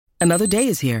Another day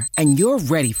is here, and you're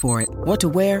ready for it. What to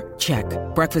wear? Check.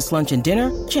 Breakfast, lunch, and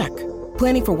dinner? Check.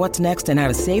 Planning for what's next and how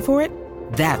to save for it?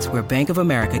 That's where Bank of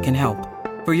America can help.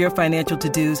 For your financial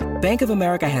to-dos, Bank of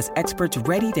America has experts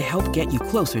ready to help get you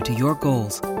closer to your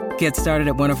goals. Get started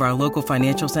at one of our local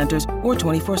financial centers or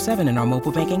 24/7 in our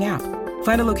mobile banking app.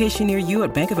 Find a location near you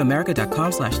at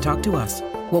bankofamerica.com/talktous.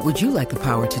 What would you like the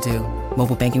power to do?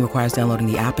 Mobile banking requires downloading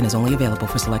the app and is only available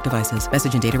for select devices.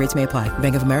 Message and data rates may apply.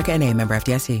 Bank of America N.A., member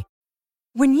FDIC.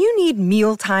 When you need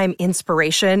mealtime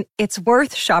inspiration, it's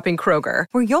worth shopping Kroger,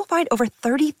 where you'll find over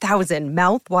 30,000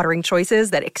 mouth-watering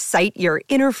choices that excite your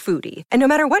inner foodie. And no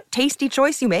matter what tasty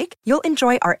choice you make, you'll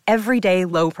enjoy our everyday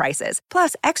low prices,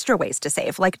 plus extra ways to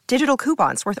save, like digital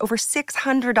coupons worth over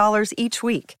 $600 each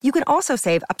week. You can also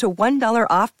save up to $1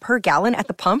 off per gallon at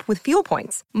the pump with fuel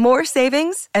points. More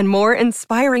savings and more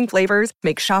inspiring flavors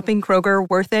make shopping Kroger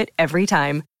worth it every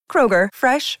time. Kroger,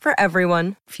 fresh for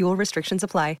everyone. Fuel restrictions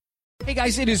apply. Hey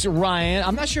guys, it is Ryan.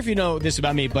 I'm not sure if you know this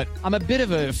about me, but I'm a bit of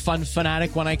a fun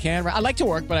fanatic when I can. I like to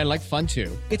work, but I like fun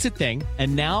too. It's a thing.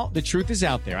 And now the truth is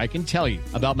out there. I can tell you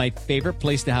about my favorite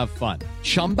place to have fun.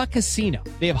 Chumba Casino.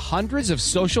 They have hundreds of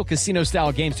social casino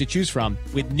style games to choose from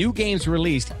with new games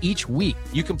released each week.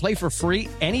 You can play for free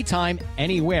anytime,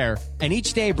 anywhere. And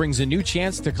each day brings a new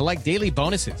chance to collect daily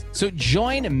bonuses. So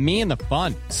join me in the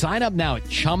fun. Sign up now at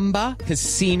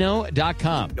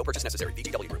ChumbaCasino.com. No purchase necessary.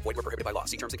 VGW Group. Void where prohibited by law.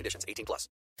 See terms and conditions. 18+.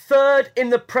 Third in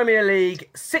the Premier League,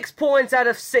 6 points out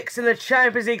of 6 in the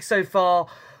Champions League so far,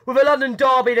 with a London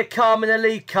derby to come in the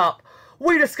League Cup.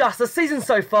 We discuss the season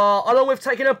so far, along with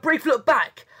taking a brief look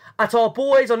back at our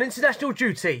boys on international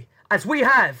duty, as we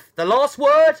have the last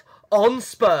word on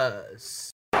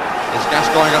Spurs. Is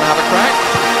Gascoigne going to have a crack?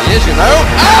 He is, you know.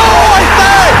 Oh, I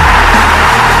say!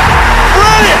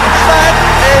 Brilliant! That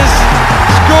is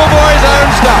schoolboy's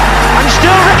own stuff. And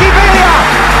still Ricky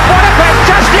Villa. What a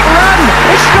fantastic run!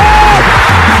 He scored!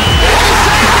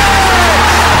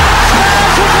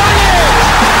 Spurs have won it!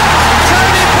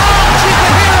 Tony Parks is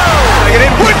the hero! Bring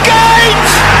it in. Woodgate!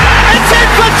 It's in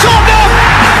for Tottenham!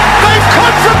 They've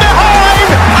come from behind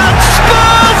and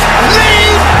Spurs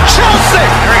lead Chelsea!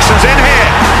 Eriksen's in here.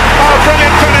 Oh,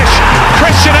 brilliant finish.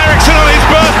 Christian Eriksen on his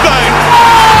birthday.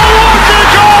 Oh, what a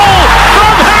goal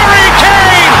from Harry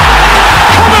Kane!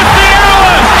 Cometh the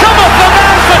hour! Cometh the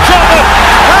man for Tottenham!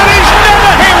 And he's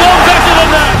never hit one better than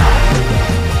that!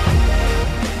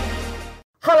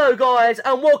 Hello guys,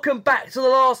 and welcome back to the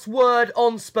last word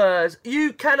on Spurs.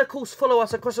 You can of course follow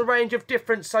us across a range of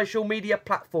different social media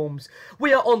platforms.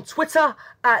 We are on Twitter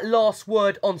at Last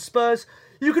Word on Spurs.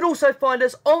 You can also find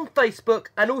us on Facebook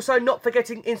and also not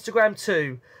forgetting Instagram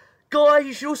too. Guys,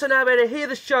 you should also now be able to hear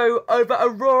the show over a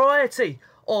variety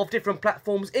of different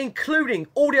platforms, including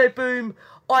Audio Boom,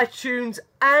 iTunes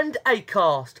and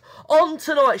Acast. On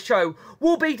tonight's show,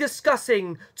 we'll be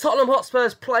discussing Tottenham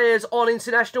Hotspur's players on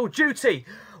international duty.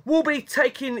 We'll be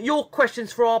taking your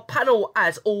questions for our panel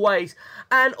as always,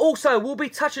 and also we'll be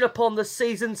touching upon the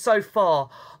season so far.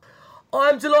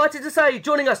 I'm delighted to say,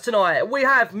 joining us tonight, we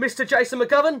have Mr. Jason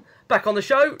McGovern back on the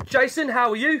show. Jason,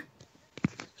 how are you?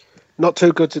 Not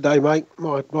too good today, mate.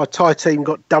 My Thai team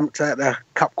got dumped out of the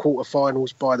cup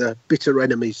quarter-finals by the bitter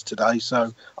enemies today,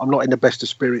 so I'm not in the best of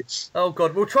spirits. Oh,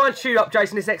 God. We'll try and cheer up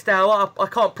Jason this next hour. I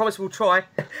can't promise we'll try.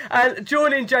 And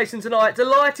joining Jason tonight,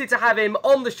 delighted to have him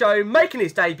on the show, making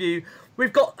his debut.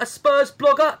 We've got a Spurs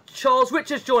blogger, Charles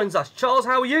Richards, joins us. Charles,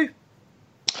 how are you?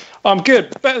 I'm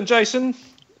good. Better than Jason.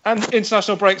 And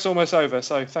international break's almost over,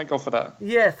 so thank God for that.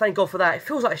 Yeah, thank God for that. It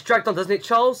feels like it's dragged on, doesn't it,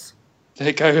 Charles?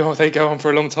 They go on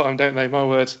for a long time, don't they? My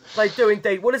word. They do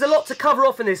indeed. Well, there's a lot to cover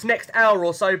off in this next hour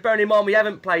or so, bearing in mind we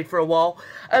haven't played for a while.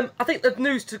 I think the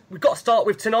news we've got to start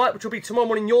with tonight, which will be tomorrow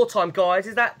morning your time, guys,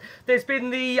 is that there's been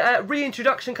the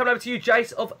reintroduction, coming over to you,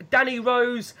 Jace, of Danny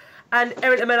Rose and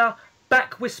Eric Lamela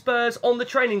back with Spurs on the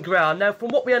training ground. Now, from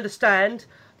what we understand,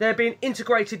 they're being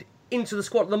integrated into the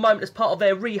squad at the moment as part of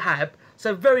their rehab.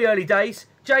 So very early days.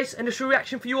 Jace, initial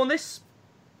reaction for you on this?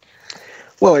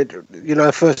 Well,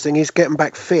 first thing is getting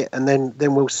back fit, and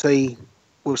then we'll see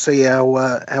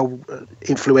how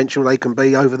influential they can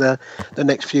be over the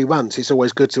next few months. It's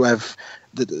always good to have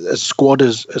a squad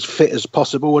as fit as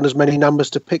possible and as many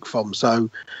numbers to pick from. So,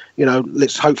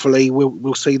 let's hopefully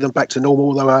we'll see them back to normal.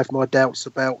 Although I have my doubts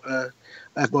about a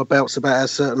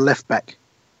certain left back.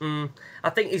 I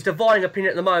think he's dividing opinion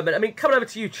at the moment. I mean, coming over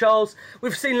to you, Charles,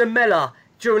 we've seen Lamela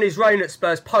during his reign at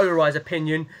Spurs polarise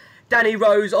opinion. Danny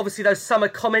Rose, obviously those summer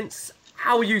comments.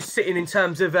 How are you sitting in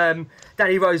terms of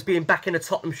Danny Rose being back in a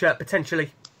Tottenham shirt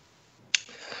potentially?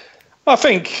 I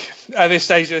think at this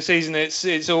stage of the season,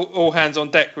 it's all hands on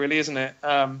deck, really, isn't it?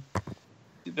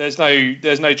 There's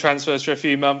no transfers for a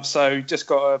few months, so just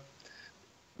got to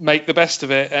make the best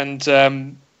of it. And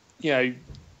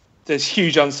there's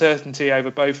huge uncertainty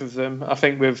over both of them. I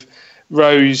think with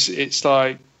Rose, it's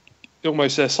like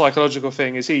almost a psychological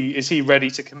thing. Is he ready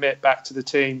to commit back to the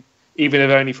team, even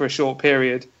if only for a short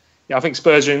period? I think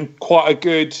Spurs are in quite a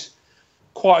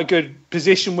good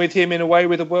position with him in a way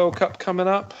with the World Cup coming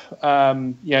up.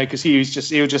 Because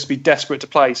he'll just be desperate to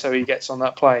play, so he gets on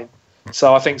that plane.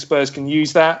 So I think Spurs can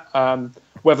use that.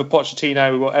 Whether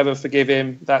Pochettino will ever forgive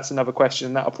him, that's another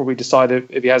question. That'll probably decide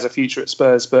if he has a future at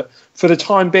Spurs. But for the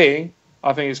time being,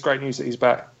 I think it's great news that he's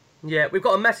back. Yeah, we've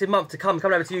got a massive month to come.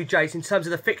 Coming over to you, Jace, in terms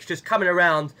of the fixtures coming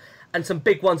around and some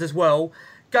big ones as well.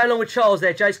 Going along with Charles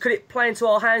there, Jace, could it play into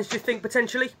our hands, do you think,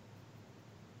 potentially?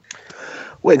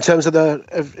 Well, in terms of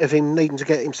him needing to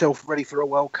get himself ready for a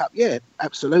World Cup, yeah,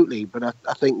 absolutely. But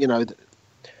I think,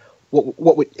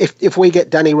 if we get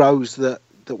Danny Rose that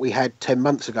we had 10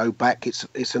 months ago back,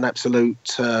 it's an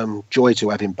absolute joy to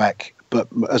have him back. But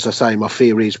as I say, my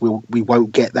fear is we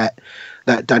won't get that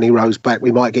Danny Rose back.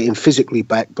 We might get him physically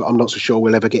back, but I'm not so sure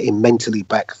we'll ever get him mentally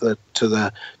back to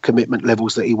the commitment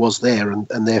levels that he was there,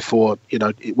 and therefore,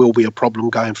 it will be a problem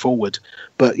going forward.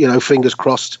 But fingers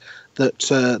crossed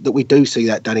that we do see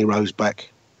that Danny Rose back.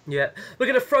 Yeah, we're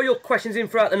going to throw your questions in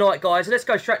throughout the night, guys. Let's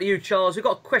go straight to you, Charles. We've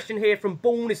got a question here from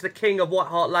Bourne is the King of White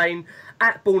Hart Lane,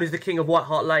 at Bourne is the King of White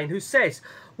Hart Lane, who says,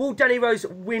 will Danny Rose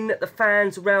win the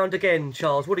fans round again?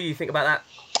 Charles, what do you think about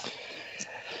that?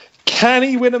 Can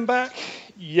he win them back?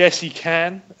 Yes, he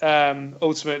can.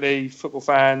 Ultimately, football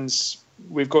fans,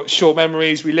 we've got short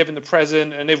memories. We live in the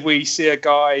present, and if we see a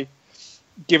guy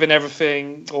given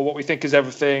everything or what we think is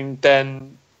everything,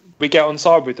 then we get on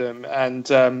side with them and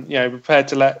prepared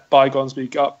to let bygones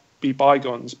be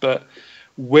bygones. But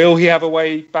will he have a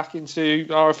way back into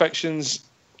our affections?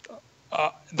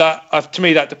 To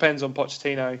me, that depends on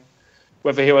Pochettino,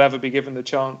 whether he will ever be given the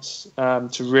chance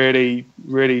to really,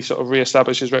 really sort of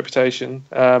re-establish his reputation.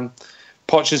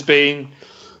 Poch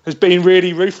has been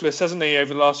really ruthless, hasn't he,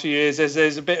 over the last few years?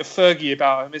 There's a bit of Fergie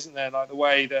about him, isn't there? Like the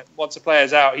way that once a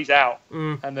player's out, he's out.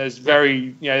 And there's there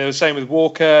was the same with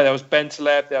Walker, there was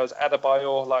Bentaleb, there was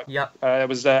Adebayor, there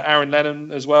was Aaron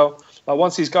Lennon as well. Like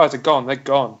once these guys are gone, they're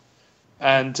gone.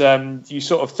 And you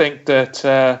sort of think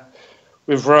that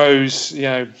with Rose,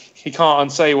 he can't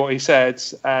unsay what he said,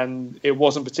 and it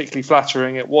wasn't particularly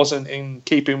flattering. It wasn't in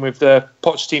keeping with the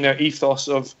Pochettino ethos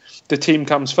of the team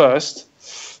comes first.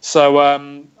 So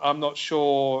I'm not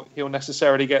sure he'll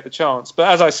necessarily get the chance. But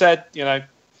as I said,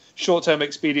 short-term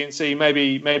expediency.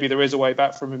 Maybe there is a way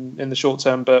back from him in the short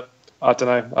term, but I don't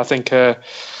know. I think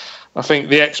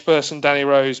the ex-person Danny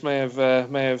Rose may have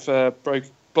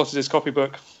blotted his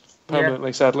copybook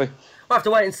permanently. Sadly. We'll have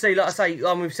to wait and see. Like I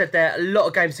say, we've said there, a lot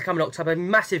of games to come in October,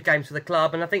 massive games for the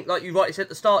club. And I think, like you rightly said at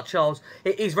the start, Charles,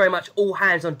 it is very much all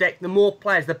hands on deck. The more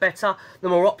players, the better. The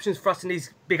more options for us in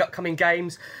these big upcoming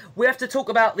games. We have to talk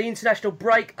about the international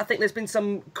break. I think there's been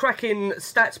some cracking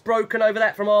stats broken over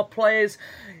that from our players.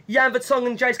 Jan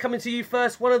Vertonghen, Jace, coming to you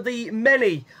first. One of the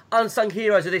many unsung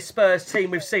heroes of this Spurs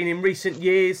team we've seen in recent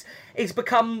years. He's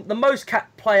become the most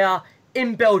capped player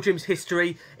in Belgium's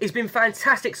history. He's been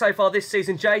fantastic so far this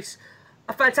season, Jace.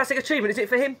 A fantastic achievement, is it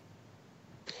for him?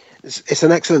 It's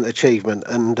an excellent achievement,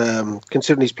 and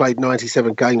considering he's played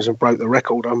 97 games and broke the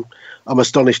record, I'm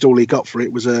astonished all he got for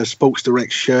it was a Sports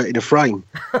Direct shirt in a frame.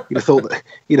 You'd have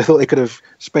thought they could have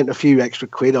spent a few extra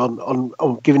quid on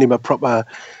giving him a proper,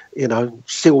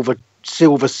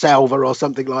 silver salver or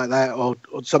something like that, or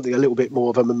something a little bit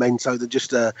more of a memento than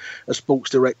just a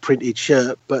Sports Direct printed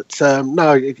shirt. But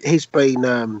no, he's been,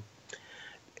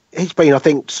 I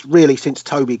think, really since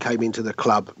Toby came into the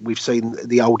club, we've seen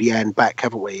the old Jan back,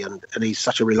 haven't we? And he's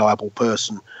such a reliable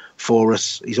person for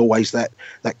us. He's always that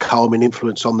calming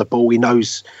influence on the ball. He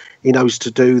knows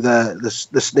to do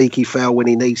the sneaky foul when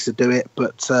he needs to do it.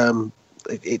 But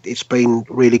it's been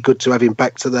really good to have him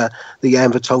back to the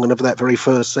Jan Vertonghen of that very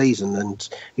first season, and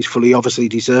he's fully obviously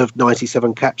deserved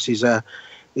 97 caps. Is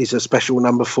a special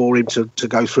number for him to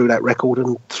go through that record,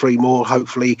 and 3 more.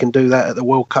 Hopefully, he can do that at the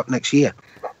World Cup next year.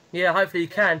 Yeah, hopefully you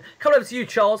can. Coming over to you,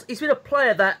 Charles. He's been a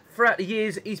player that, throughout the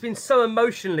years, he's been so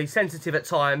emotionally sensitive at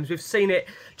times. We've seen it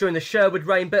during the Sherwood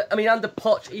reign, but, I mean, under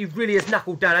Poch, he really has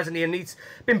knuckled down, hasn't he? And he's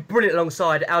been brilliant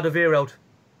alongside Alderweireld.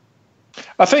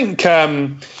 I think,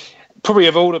 probably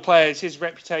of all the players, his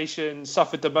reputation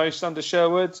suffered the most under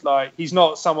Sherwood. Like, he's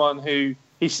not someone who,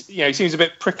 he seems a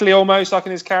bit prickly almost, like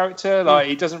in his character. Like,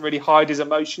 he doesn't really hide his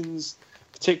emotions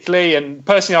particularly. And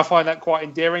personally, I find that quite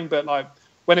endearing, but, like,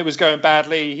 when it was going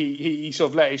badly, he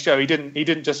sort of let it show. He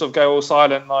didn't just sort of go all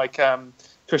silent like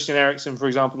Christian Eriksen, for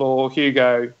example, or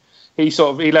Hugo. He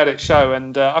let it show,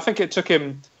 and I think it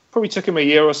probably took him a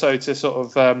year or so to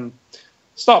sort of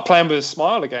start playing with a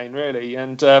smile again, really.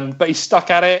 And but he stuck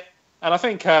at it. And I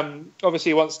think,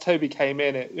 obviously, once Toby came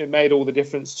in, it made all the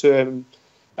difference to him.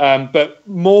 But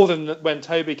more than when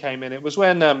Toby came in, it was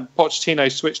when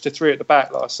Pochettino switched to 3 at the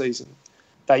back last season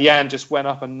that Jan just went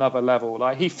up another level.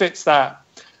 Like, he fits that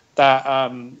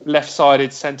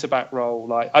left-sided centre-back role.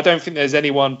 Like, I don't think there's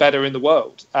anyone better in the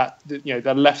world at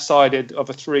the left-sided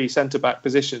of a 3 centre-back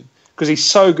position, because he's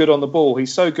so good on the ball.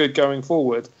 He's so good going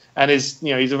forward, and he's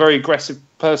a very aggressive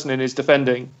person in his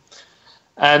defending.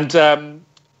 And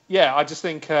I just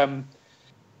think we're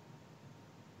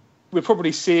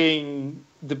probably seeing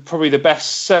the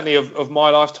best, certainly of my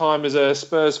lifetime as a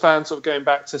Spurs fan, sort of going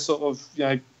back to sort of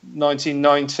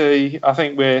 1990. I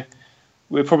think we're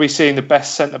probably seeing the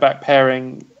best centre-back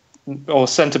pairing or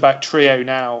centre-back trio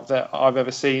now that I've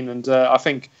ever seen, and I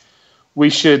think we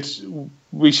should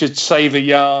savour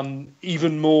Jan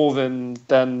even more than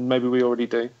maybe we already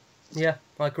do. Yeah,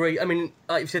 I agree. I mean,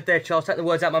 like you said there, Charles, take the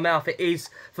words out of my mouth. It is,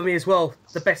 for me as well,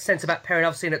 the best centre-back pairing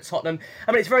I've seen at Tottenham.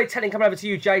 I mean, it's very telling, coming over to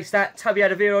you, Jace, that Toby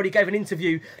Alderweireld gave an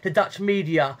interview to Dutch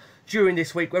media during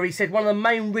this week where he said one of the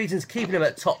main reasons keeping him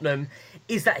at Tottenham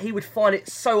is that he would find it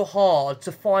so hard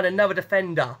to find another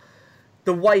defender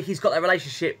the way he's got that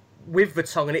relationship with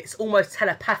Vertonghen. It's almost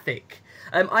telepathic.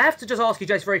 I have to just ask you,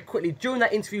 Jace, very quickly, during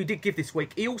that interview he did give this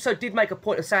week, he also did make a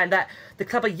point of saying that the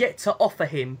club are yet to offer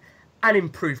him an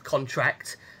improved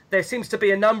contract. There seems to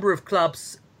be a number of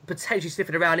clubs potentially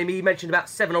sniffing around him. He mentioned about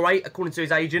 7 or 8, according to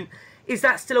his agent. Is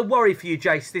that still a worry for you,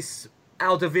 Jace, this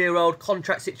Alderweireld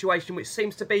contract situation, which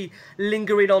seems to be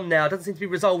lingering on now? Doesn't seem to be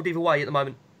resolved either way at the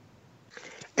moment.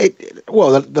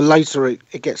 The later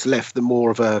it gets left, the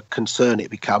more of a concern it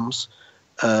becomes.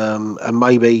 And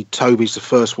maybe Toby's the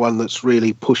first one that's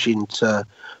really pushing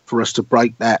for us to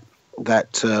break that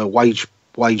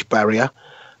wage barrier.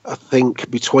 I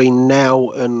think between now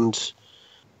and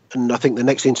I think the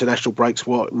next international break's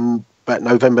about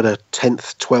November the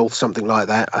 10th, 12th, something like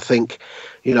that. I think,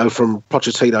 from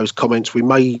Pochettino's comments, we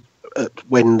may,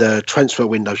 when the transfer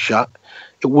window shut,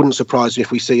 it wouldn't surprise me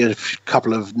if we see a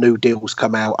couple of new deals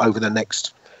come out over the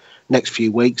next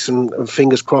few weeks, and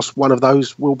fingers crossed one of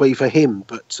those will be for him.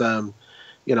 But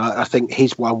I think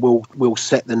his one will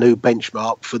set the new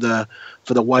benchmark for the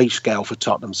wage scale for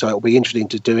Tottenham. So it'll be interesting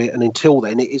to do it. And until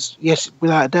then, it is, yes,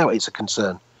 without a doubt, it's a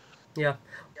concern. Yeah,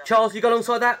 Charles, you got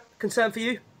alongside that concern for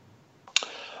you?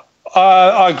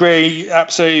 I agree,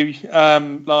 absolutely.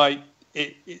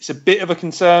 It's a bit of a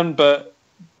concern, but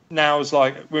now it's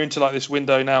we're into this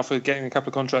window now for getting a couple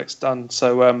of contracts done.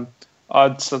 So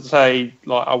I'd say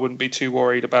I wouldn't be too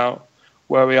worried about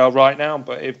where we are right now.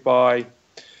 But if by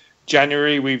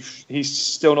January he's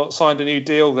still not signed a new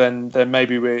deal, then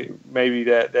maybe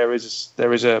there is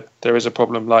a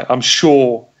problem. I'm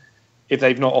sure if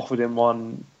they've not offered him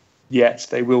one yet,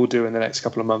 they will do in the next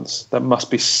couple of months. That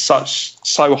must be so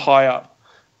high up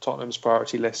Tottenham's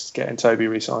priority list, getting Toby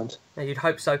re-signed. Yeah, you'd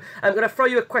hope so. I'm going to throw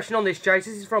you a question on this, Jace.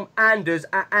 This is from Anders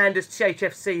at Anders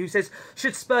THFC, who says,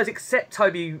 should Spurs accept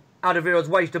Toby Alderweireld's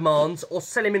wage demands or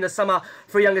sell him in the summer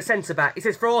for a younger centre-back? He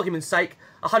says, for argument's sake,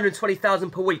 $120,000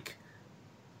 per week.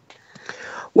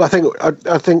 Well,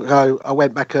 I think I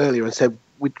went back earlier and said,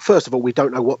 first of all, we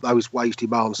don't know what those wage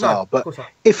demands are. But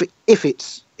if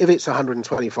it's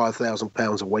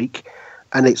 £125,000 a week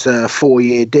and it's a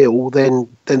 4-year deal, then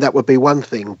that would be one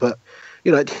thing. But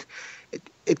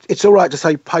it's all right to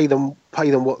say pay them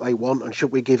what they want, and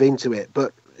should we give into it?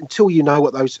 But until you know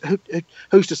what those,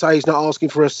 who's to say he's not asking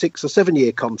for a 6 or 7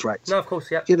 year contract? No, of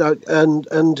course, yeah.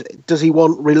 And does he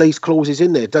want release clauses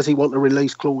in there? Does he want a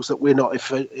release clause that we're not,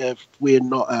 if we're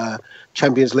not a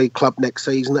Champions League club next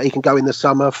season, that he can go in the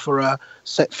summer for a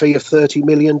set fee of 30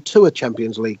 million to a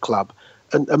Champions League club?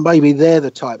 And maybe they're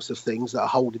the types of things that are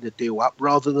holding the deal up,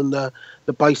 rather than the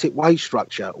basic wage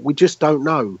structure. We just don't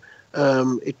know.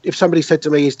 If somebody said to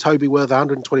me, is Toby worth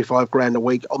 125 grand a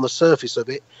week, on the surface of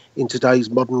it, in today's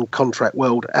modern contract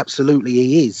world, absolutely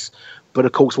he is. But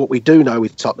of course, what we do know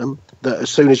with Tottenham, that as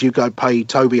soon as you go pay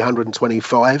Toby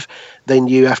 125, then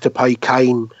you have to pay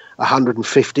Kane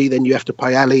 150, then you have to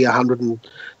pay Ali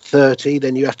 130,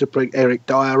 then you have to bring Eric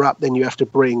Dyer up, then you have to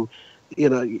bring,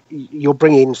 you're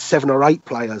bringing 7 or 8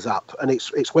 players up, and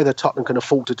it's whether Tottenham can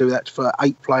afford to do that for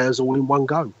 8 players all in one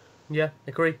go. Yeah,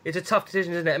 agree. It's a tough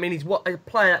decision, isn't it? I mean, he's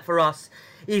playing that for us.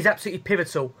 He's absolutely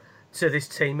pivotal to this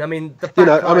team. I mean,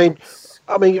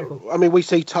 we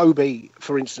see Toby,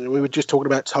 for instance. We were just talking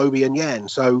about Toby and Jan.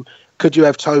 So could you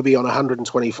have Toby on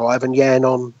 125 and Jan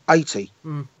on 80?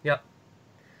 Yeah.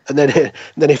 And then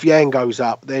if Jan goes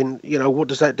up, then what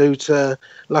does that do to,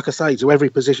 like I say, to every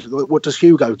position? What does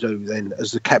Hugo do then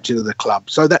as the captain of the club?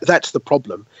 So that's the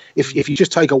problem. If you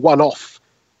just take a one-off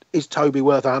is Toby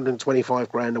worth 125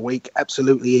 grand a week?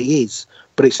 Absolutely he is.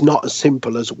 But it's not as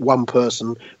simple as one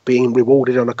person being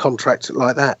rewarded on a contract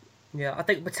like that. Yeah, I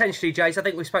think potentially, Jace, I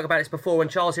think we spoke about this before,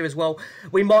 and Charles here as well,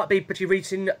 we might be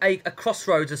reaching a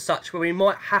crossroads as such, where we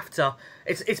might have to,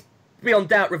 it's beyond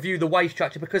doubt, review the wage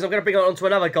structure, because I'm going to bring on to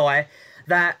another guy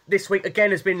that this week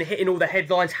again has been hitting all the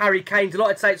headlines. Harry Kane,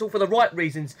 delighted to say it's all for the right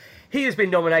reasons. He has been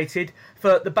nominated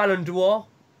for the Ballon d'Or,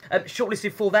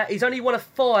 shortlisted for that. He's only one of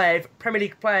 5 Premier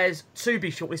League players to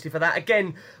be shortlisted for that.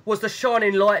 Again, was the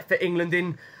shining light for England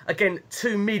in, again,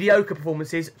 2 mediocre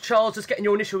performances. Charles, just getting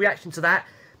your initial reaction to that.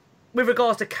 With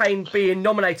regards to Kane being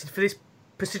nominated for this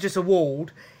prestigious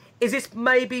award, is this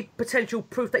maybe potential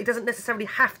proof that he doesn't necessarily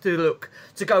have to look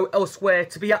to go elsewhere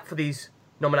to be up for these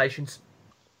nominations?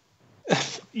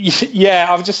 Yeah,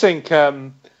 I just think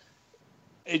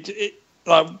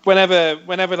like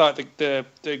whenever like the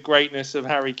greatness of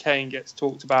Harry Kane gets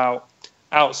talked about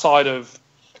outside of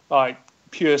like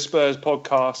pure Spurs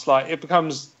podcasts, like it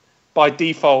becomes by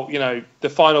default, you know, the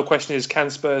final question is, can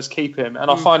Spurs keep him? And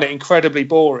I find it incredibly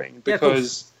boring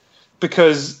because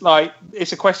like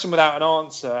it's a question without an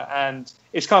answer, and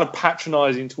it's kind of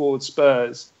patronising towards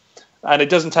Spurs, and it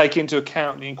doesn't take into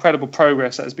account the incredible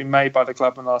progress that has been made by the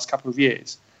club in the last couple of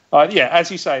years. Yeah, as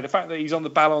you say, the fact that he's on the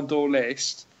Ballon d'Or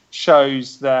list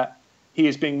shows that he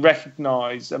is being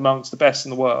recognised amongst the best in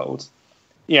the world.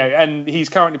 You know, and he's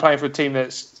currently playing for a team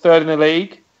that's 3rd in the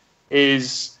league,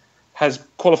 has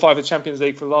qualified for the Champions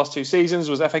League for the last 2 seasons,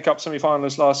 was FA Cup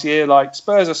semi-finalist last year. Like,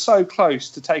 Spurs are so close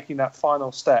to taking that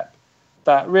final step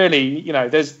that really, you know,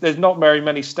 there's not very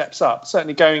many steps up.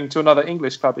 Certainly going to another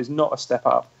English club is not a step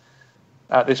up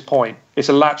at this point. It's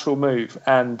a lateral move.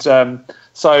 And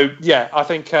so, yeah, I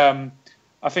think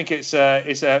it's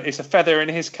a feather in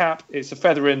his cap. It's a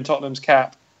feather in Tottenham's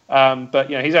cap. But,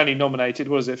 you know, he's only nominated,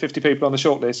 50 people on the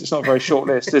shortlist. It's not a very short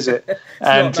list, is it?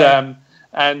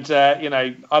 And you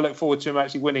know, I look forward to him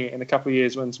actually winning it in a couple of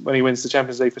years when he wins the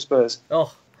Champions League for Spurs.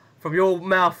 Oh, from your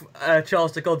mouth,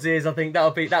 Charles, to God's ears, I think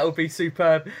that would be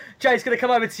superb. Jay's going to come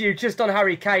over to you just on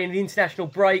Harry Kane, the international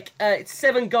break. It's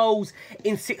 7 goals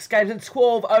in 6 games and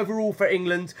 12 overall for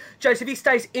England. Jace, if he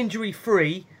stays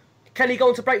injury-free, can he go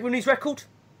on to break Rooney's record?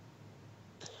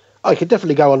 I could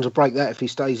definitely go on to break that if he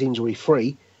stays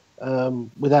injury-free,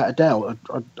 without a doubt.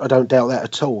 I don't doubt that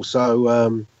at all.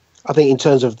 So I think in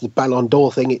terms of the Ballon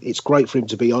d'Or thing, it's great for him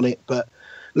to be on it. But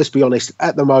let's be honest,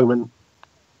 at the moment,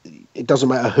 it doesn't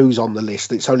matter who's on the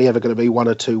list. It's only ever going to be 1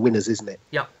 or 2 winners, isn't it?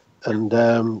 Yeah. And,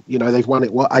 you know, they've won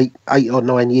it, 8 or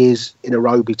 9 years in a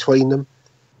row between them.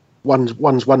 One's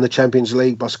won the Champions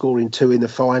League by scoring 2 in the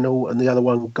final, and the other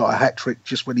one got a hat-trick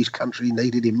just when his country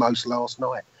needed him most last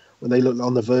night, when they looked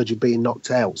on the verge of being knocked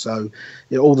out. So,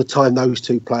 you know, all the time those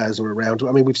 2 players are around.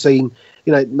 I mean, we've seen,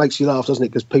 you know, it makes you laugh, doesn't it?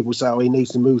 Because people say, oh, he needs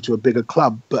to move to a bigger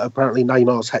club. But apparently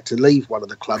Neymar's had to leave one of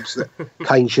the clubs that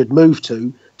Kane should move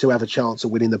to have a chance of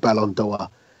winning the Ballon d'Or.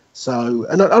 So,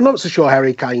 and I'm not so sure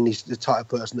Harry Kane is the type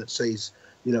of person that sees,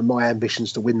 you know, my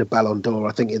ambitions to win the Ballon d'Or.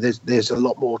 I think there's a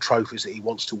lot more trophies that he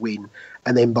wants to win.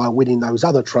 And then by winning those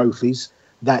other trophies,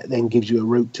 that then gives you a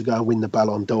route to go and win the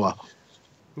Ballon d'Or.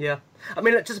 Yeah. I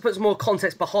mean, just to put some more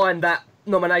context behind that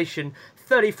nomination,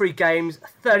 33 games,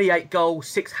 38 goals,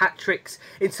 6 hat-tricks.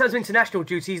 In terms of international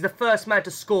duty, he's the first man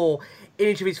to score in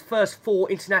each of his first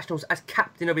 4 internationals as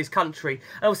captain of his country.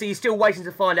 And obviously, he's still waiting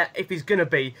to find out if he's going to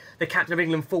be the captain of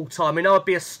England full-time. I mean, I'd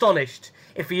be astonished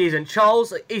if he isn't.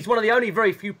 Charles, he's one of the only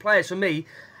very few players for me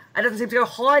and doesn't seem to go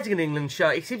hiding an England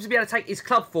shirt. He seems to be able to take his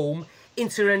club form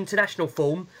into an international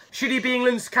form. Should he be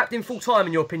England's captain full-time,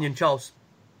 in your opinion, Charles?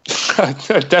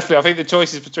 Definitely, I think the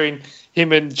choice is between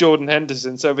him and Jordan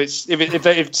Henderson. So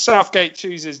if Southgate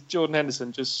chooses Jordan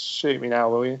Henderson, just shoot me now,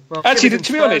 will you? Well, actually,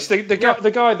 to be honest,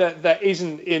 the guy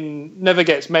that never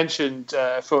gets mentioned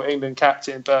for England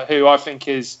captain, but who I think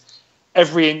is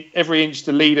every inch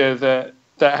the leader that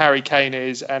Harry Kane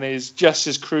is, and is just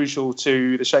as crucial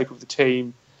to the shape of the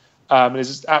team, and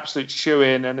is an absolute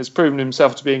shoe-in, and has proven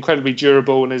himself to be incredibly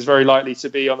durable, and is very likely to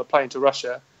be on the plane to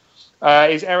Russia,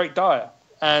 is Eric Dyer.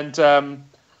 And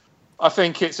I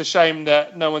think it's a shame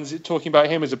that no one's talking about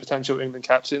him as a potential England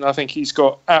captain. I think he's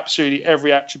got absolutely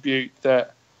every attribute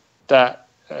that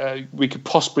we could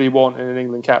possibly want in an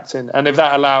England captain. And if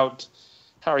that allowed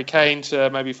Harry Kane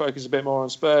to maybe focus a bit more on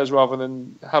Spurs rather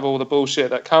than have all the bullshit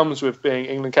that comes with being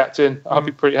England captain, I'd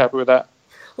be pretty happy with that.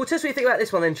 Well, tell us what you think about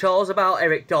this one then, Charles, about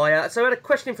Eric Dyer. So I had a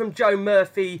question from Joe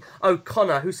Murphy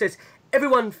O'Connor, who says,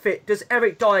 everyone fit, does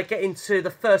Eric Dyer get into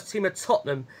the first team of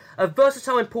Tottenham? A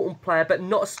versatile, important player, but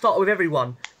not a starter with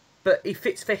everyone. But he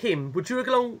fits for him. Would you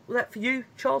go along with that for you,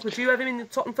 Charles? Would you have him in the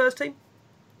Tottenham first team?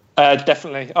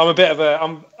 Definitely, I'm a bit of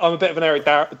an Eric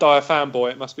Dyer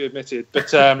fanboy. It must be admitted,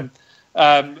 but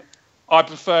I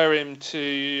prefer him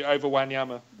to over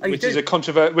Wanyama, which is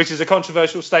a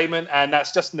controversial statement, and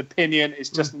that's just an opinion. It's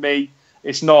just me.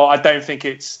 It's not. I don't think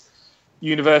it's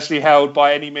universally held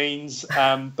by any means.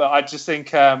 But I just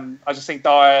think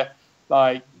Dyer,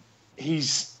 like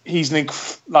he's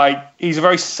a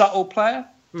very subtle player,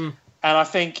 and I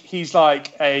think he's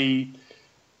like a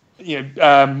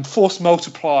force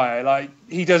multiplier. Like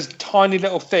he does tiny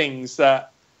little things that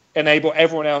enable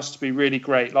everyone else to be really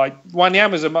great. Like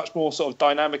Wanyama's a much more sort of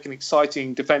dynamic and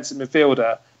exciting defensive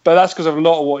midfielder, but that's because of a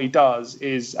lot of what he does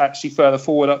is actually further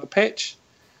forward up the pitch.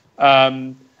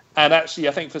 And actually,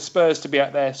 I think for Spurs to be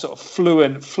at their sort of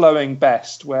fluent, flowing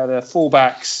best, where the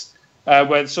fullbacks,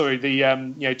 Toby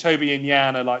and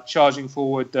Jan are like charging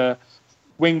forward, the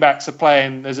wing backs are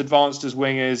playing as advanced as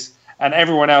wingers, and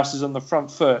everyone else is on the front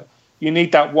foot. You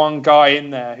need that one guy in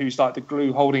there who's like the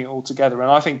glue holding it all together. And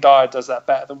I think Dyer does that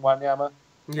better than Wanyama.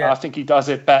 Yeah. I think he does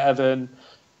it better than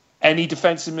any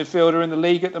defensive midfielder in the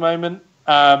league at the moment.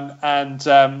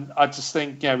 I just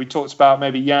think, we talked about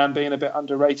maybe Jan being a bit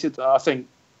underrated. I think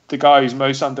the guy who's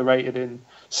most underrated in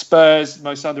Spurs,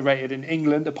 most underrated in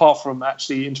England, apart from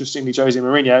actually, interestingly, Jose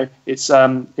Mourinho, it's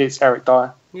Eric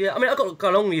Dyer. Yeah, I mean, I've got to go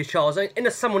along with you, Charles. In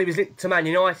the summer when he was linked to Man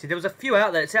United, there was a few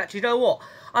out there that said, actually, you know what?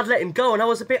 I'd let him go, and I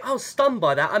was stunned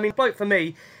by that. I mean, bloke for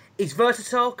me, he's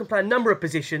versatile, can play a number of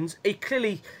positions. He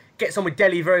clearly gets on with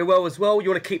Dele very well as well. You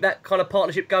want to keep that kind of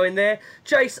partnership going there.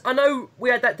 Jace, I know we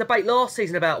had that debate last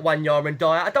season about Wanyama and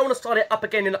Dyer. I don't want to start it up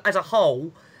again as a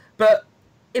whole, but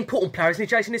important player, isn't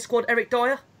he, Jace, in this squad, Eric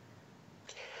Dyer?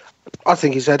 I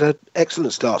think he's had an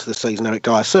excellent start to the season, Eric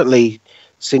Dyer. Certainly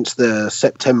since the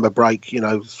September break,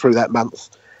 through that month,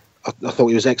 I thought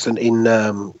he was excellent in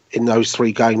those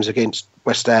 3 games against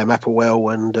West Ham,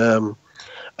 Applewell,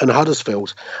 and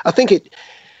Huddersfield. I think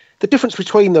the difference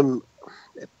between them,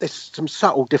 there's some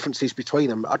subtle differences between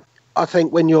them. I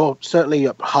think when you're certainly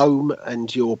at home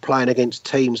and you're playing against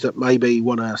teams that maybe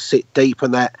want to sit deep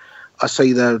and that, I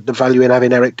see the value in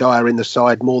having Eric Dyer in the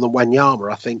side more than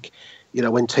Wanyama. I think,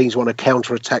 when teams want to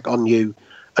counter-attack on you,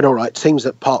 and all right, teams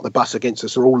that park the bus against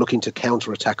us are all looking to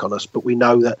counter-attack on us, but we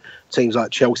know that teams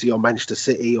like Chelsea or Manchester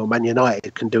City or Man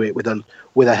United can do it with a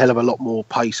hell of a lot more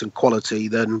pace and quality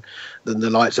than the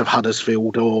likes of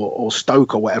Huddersfield or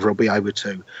Stoke or whatever will be able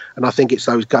to. And I think it's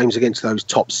those games against those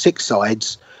top 6 or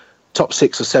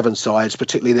 7 sides,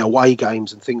 particularly the away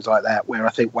games and things like that, where I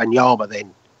think Wanyama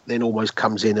then almost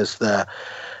comes in as the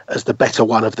better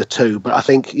one of the two. But I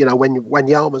think, when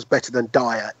Wanyama's better than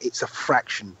Dyer, it's a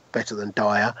fraction better than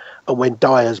Dyer. And when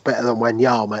Dyer's better than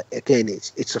Wanyama, again,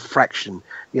 it's a fraction,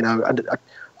 and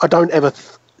I don't ever,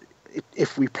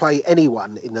 if we play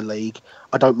anyone in the league,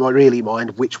 I don't really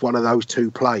mind which one of those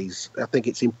two plays. I think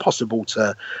it's impossible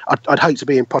I'd hate to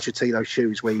be in Pochettino's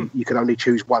shoes where you can only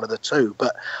choose one of the two.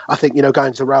 But I think,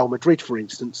 going to Real Madrid, for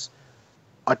instance,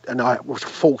 I was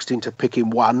forced into picking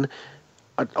one,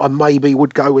 I maybe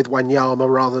would go with Wanyama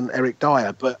rather than Eric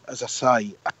Dyer. But as I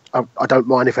say, I don't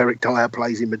mind if Eric Dyer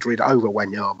plays in Madrid over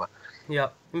Wanyama. Yeah,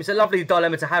 it's a lovely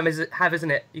dilemma to have,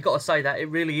 isn't it? You've got to say that, it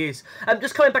really is.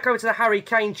 Just coming back over to the Harry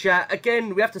Kane chat,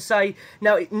 again, we have to say,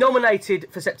 now nominated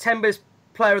for September's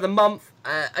Player of the Month,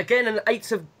 again, and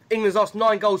 8 of England's last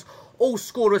 9 goals, all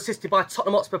scored or assisted by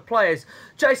Tottenham Hotspur players.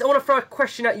 Jace, I want to throw a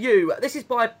question at you. This is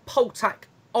by Poltak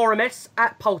RMS,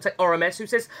 at Poltek RMS, who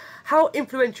says, how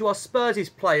influential are Spurs'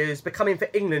 players becoming for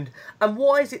England, and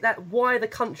why is it that the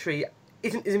country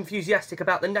isn't as enthusiastic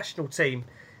about the national team?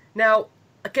 Now,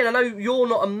 again, I know you're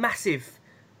not a massive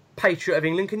patriot of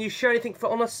England. Can you share anything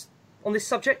on us on this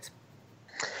subject?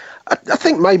 I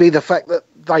think maybe the fact that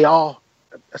they are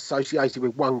associated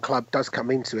with one club does come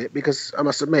into it, because I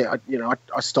must admit,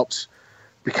 I stopped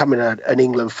becoming an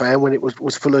England fan when it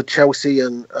was full of Chelsea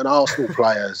and Arsenal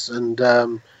players, and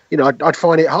I'd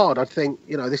find it hard. I'd think,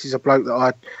 this is a bloke that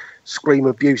I'd scream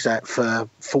abuse at for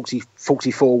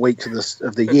 44 weeks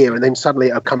of the year, and then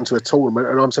suddenly I'd come to a tournament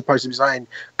and I'm supposed to be saying,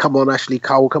 come on Ashley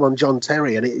Cole, come on John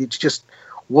Terry, and it just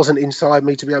wasn't inside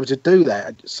me to be able to do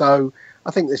that. So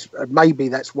I think maybe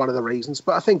that's one of the reasons.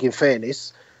 But I think, in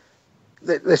fairness,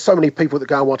 there's so many people that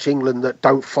go and watch England that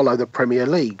don't follow the Premier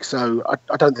League. So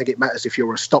I don't think it matters if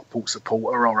you're a Stockport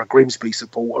supporter or a Grimsby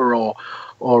supporter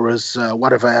or as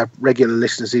one of our regular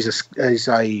listeners is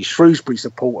a Shrewsbury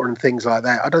supporter and things like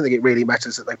that. I don't think it really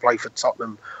matters that they play for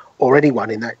Tottenham or anyone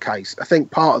in that case. I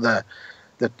think part of the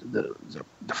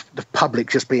public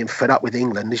just being fed up with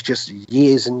England is just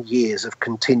years and years of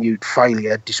continued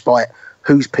failure, despite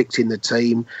who's picked in the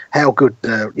team, how good,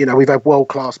 we've had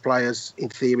world-class players in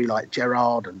theory like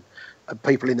Gerrard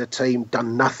people in the team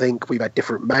done nothing. We've had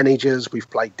different managers, we've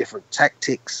played different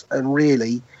tactics, and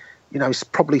really, it's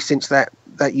probably since that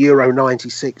Euro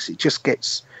 '96, it just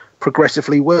gets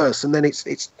progressively worse. And then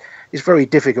it's very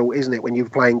difficult, isn't it, when you're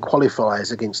playing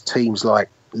qualifiers against teams like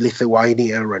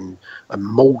Lithuania and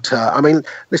Malta. I mean,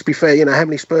 let's be fair, how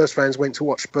many Spurs fans went to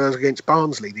watch Spurs against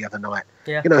Barnsley the other night?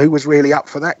 Yeah. Who was really up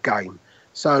for that game?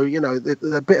 So,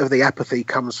 the bit of the apathy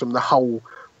comes from the whole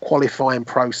qualifying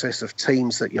process of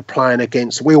teams that you're playing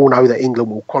against. We all know that England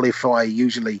will qualify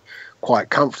usually quite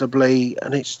comfortably,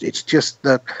 and it's just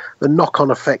the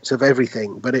knock-on effect of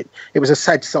everything. But it was a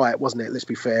sad sight, wasn't it? Let's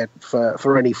be fair,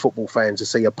 for any football fan to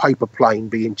see a paper plane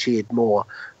being cheered more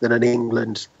than any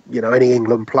England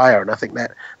player, and I think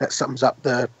that sums up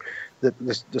the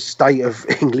state of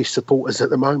English supporters at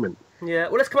the moment. Yeah,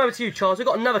 well, let's come over to you, Charles. We've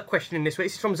got another question in this week.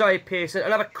 This is from Zoe Pearson.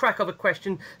 Another crack of a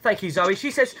question. Thank you, Zoe. She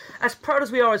says, as proud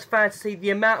as we are as fans to see the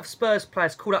amount of Spurs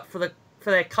players called up for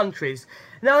their countries,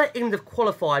 now that England have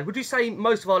qualified, would you say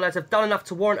most of our lads have done enough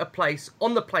to warrant a place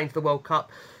on the plane to the World Cup?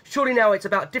 Surely now it's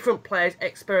about different players,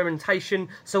 experimentation,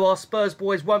 so our Spurs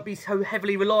boys won't be so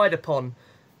heavily relied upon.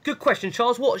 Good question,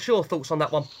 Charles. What's your thoughts on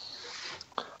that one?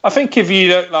 I think if you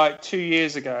look like 2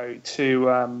 years ago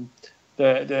to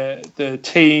the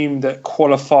team that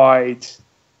qualified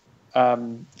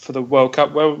for the World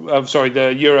Cup, the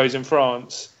Euros in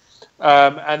France,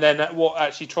 and then what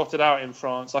actually trotted out in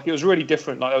France, like it was really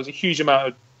different. Like there was a huge amount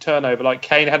of turnover. Like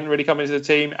Kane hadn't really come into the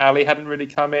team, Ali hadn't really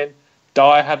come in,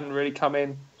 Dyer hadn't really come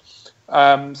in.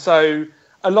 So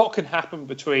a lot can happen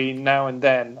between now and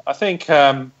then. I think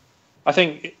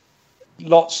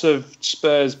lots of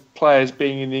Spurs players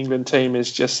being in the England team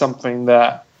is just something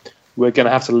that we're going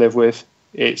to have to live with.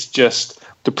 It's just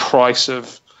the price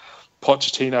of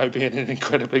Pochettino being an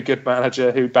incredibly good manager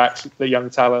who backs the young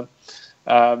talent.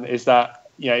 Is that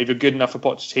if you're good enough for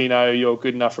Pochettino, you're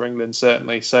good enough for England,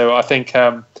 certainly. So I think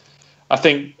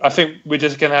we're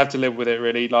just going to have to live with it,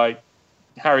 really. Like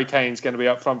Harry Kane's going to be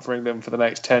up front for England for the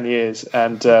next 10 years,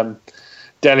 and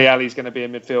Dele Alli's going to be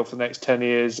in midfield for the next 10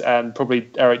 years, and probably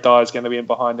Eric Dyer's going to be in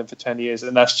behind him for 10 years,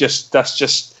 and that's just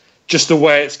the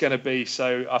way it's going to be.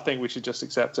 So I think we should just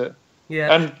accept it.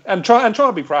 Yeah, and try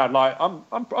to be proud. Like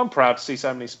I'm proud to see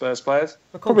so many Spurs players.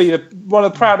 Probably one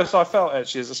of the proudest I felt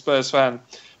actually as a Spurs fan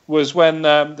was when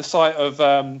the sight of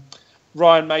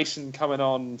Ryan Mason coming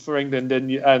on for England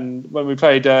and when we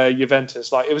played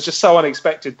Juventus. Like it was just so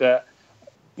unexpected that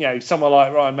someone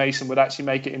like Ryan Mason would actually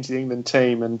make it into the England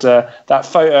team, and that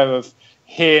photo of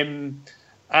him,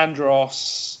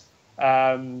 Andros,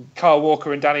 Kyle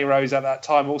Walker and Danny Rose at that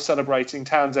time all celebrating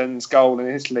Townsend's goal in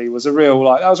Italy was a real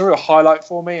highlight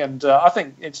for me, and I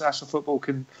think international football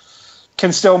can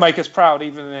still make us proud,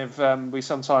 even if we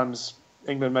sometimes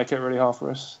England make it really hard for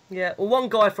us. Yeah, well, one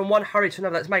guy from one Harry to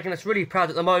another that's making us really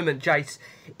proud at the moment, Jace,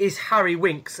 is Harry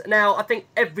Winks. Now, I think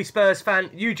every Spurs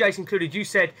fan, you Jace included, you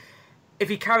said if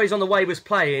he carries on the way he was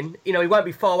playing, he won't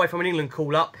be far away from an England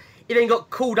call-up. He then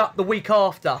got called up the week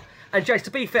after. And Jace,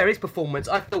 to be fair, his performance,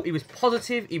 I thought he was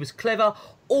positive, he was clever,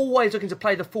 always looking to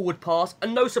play the forward pass,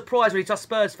 and no surprise really to us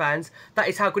Spurs fans, that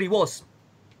is how good he was.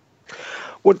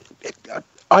 Well,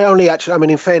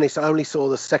 in fairness, I only saw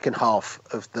the second half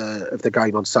of the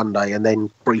game on Sunday, and then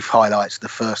brief highlights of the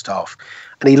first half,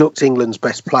 and he looked England's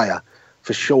best player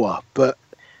for sure. But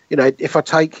if I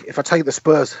take the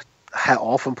Spurs hat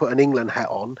off and put an England hat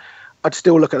on, I'd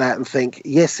still look at that and think,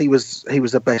 yes, he was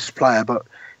the best player, but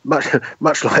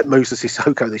much like Moussa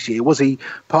Sissoko this year, was he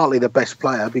partly the best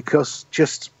player because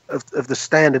just of the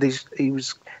standard he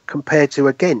was compared to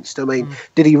against? I mean,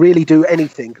 did he really do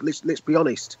anything? Let's be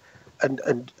honest.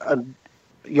 And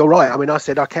you're right. I mean, I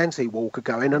said I can see Walker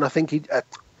going, and I think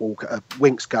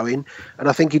Winks going, and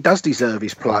I think he does deserve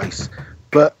his place.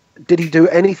 But did he do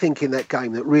anything in that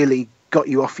game that really got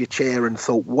you off your chair and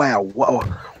thought, wow,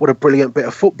 what a brilliant bit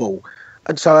of football?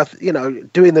 And so,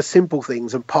 doing the simple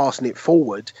things and passing it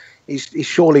forward is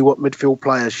surely what midfield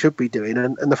players should be doing.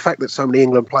 And the fact that so many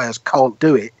England players can't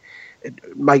do it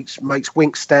makes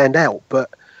Winks stand out.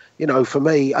 But, for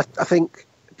me, I think,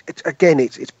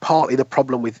 it's partly the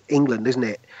problem with England, isn't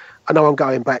it? I know I'm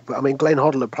going back, but, Glenn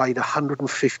Hoddle had played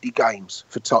 150 games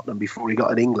for Tottenham before he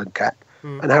got an England cap.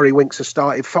 And Harry Winks has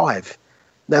started 5.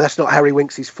 Now, that's not Harry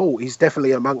Winks' fault. He's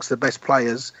definitely amongst the best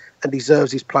players and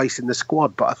deserves his place in the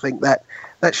squad. But I think that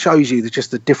shows you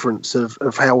just the difference of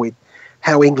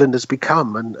how England has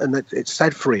become, and it's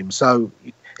sad for him. So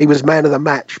he was man of the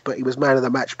match, but he was man of the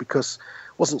match because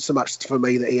it wasn't so much for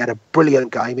me that he had a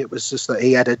brilliant game. It was just that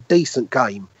he had a decent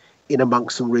game in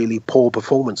amongst some really poor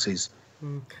performances.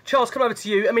 Charles, come over to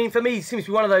you. For me, he seems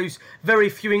to be one of those very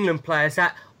few England players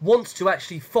that wants to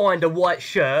actually find a white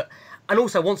shirt and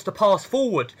also wants to pass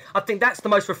forward. I think that's the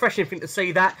most refreshing thing to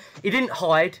see, that he didn't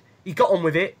hide, he got on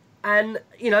with it, and,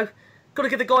 got to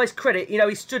give the guys credit.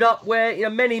 He stood up where,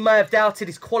 many may have doubted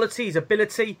his quality, his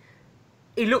ability.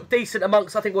 He looked decent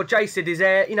amongst, I think what Jay said, is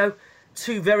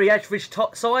two very average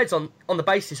sides on the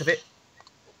basis of it.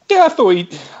 Yeah, I thought he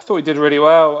did really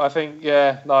well. I think,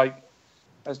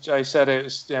 as Jay said, it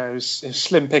was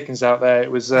slim pickings out there.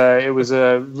 It was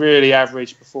a really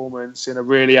average performance in a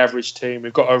really average team.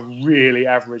 We've got a really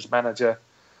average manager,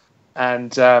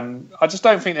 and I just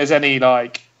don't think there's any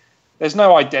there's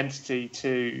no identity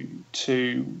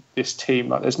to this team.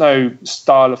 There's no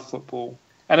style of football.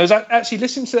 And I was actually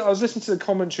listening to the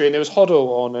commentary, and there was Hoddle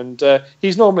on, and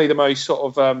he's normally the most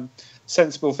sort of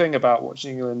sensible thing about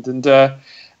watching England,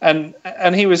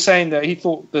 and he was saying that he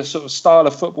thought the sort of style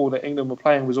of football that England were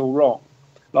playing was all wrong.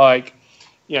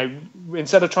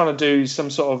 Instead of trying to do some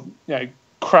sort of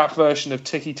crap version of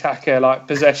tiki-taka,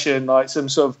 possession, some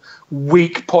sort of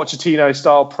weak Pochettino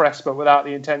style press, but without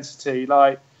the intensity,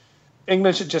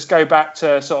 England should just go back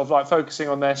to sort of focusing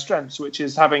on their strengths, which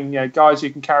is having guys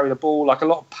who can carry the ball, a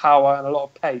lot of power and a lot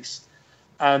of pace.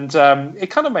 And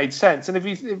it kind of made sense. And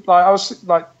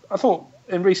I thought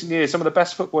in recent years some of the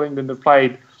best football England have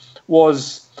played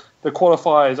was the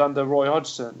qualifiers under Roy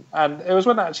Hodgson, and it was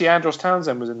when actually Andros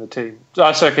Townsend was in the team.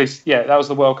 That was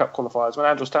the World Cup qualifiers when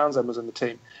Andros Townsend was in the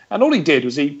team, and all he did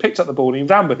was he picked up the ball and he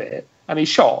ran with it and he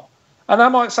shot. And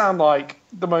that might sound like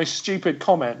the most stupid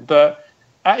comment, but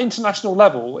at international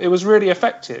level, it was really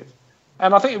effective.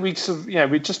 And I think we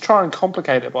just try and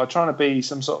complicate it by trying to be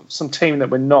some team that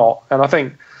we're not. And I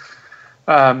think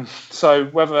so.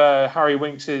 Whether Harry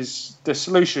Winks is the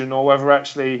solution or whether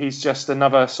actually he's just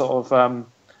another sort of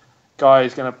guy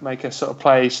who's going to make us sort of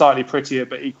play slightly prettier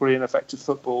but equally ineffective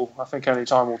football, I think only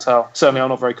time will tell. Certainly, I'm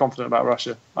not very confident about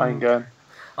Russia. I ain't going.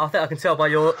 I think I can tell by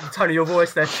the tone of your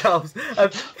voice there, Charles.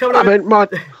 My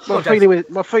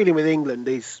feeling with England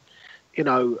is,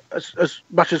 as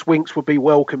much as Winks would be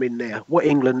welcome in there, what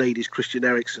England need is Christian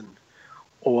Eriksen,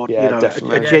 or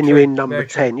a genuine number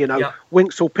 10.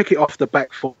 Winks will pick it off the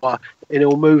back foot and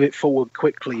he'll move it forward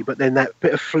quickly, but then that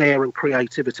bit of flair and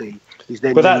creativity is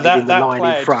then needed in the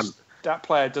line in front. That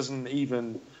player doesn't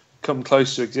even come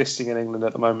close to existing in England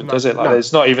at the moment, does it?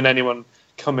 There's not even anyone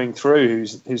coming through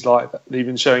who's like that,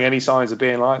 even showing any signs of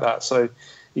being like that. So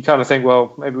you kind of think,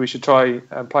 well, maybe we should try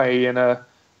and play in a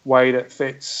way that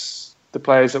fits the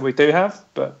players that we do have,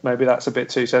 but maybe that's a bit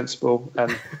too sensible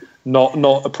and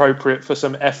not appropriate for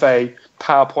some FA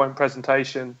PowerPoint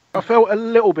presentation. I felt a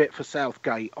little bit for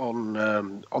Southgate on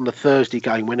the Thursday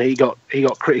game when he got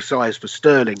criticised for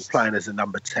Sterling playing as a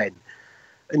number 10.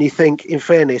 And you think, in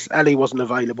fairness, Ali wasn't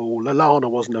available, Lallana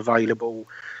wasn't available.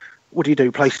 What do you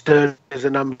do? Play Sterling as a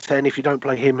number 10? If you don't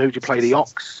play him, who do you play? The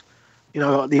Ox?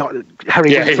 Harry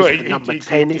Winks is number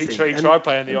 10. He tried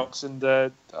playing the Ox,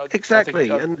 and exactly.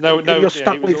 You're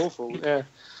stuck with. Awful. Yeah.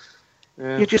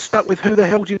 You're just stuck with who the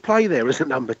hell do you play there as a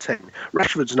number 10?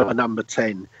 Rashford's not a number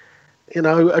 10,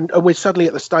 and we're suddenly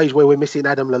at the stage where we're missing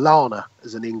Adam Lallana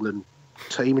as an England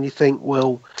team, and you think,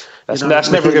 well, that's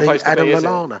never a good place to Adam be,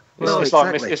 Lallana.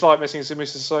 It's like missing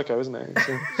Mr. Sissoko, isn't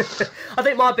it? I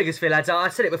think my biggest fear, lads, I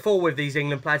said it before with these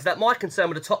England players, that my concern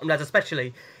with the Tottenham lads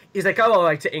especially is they go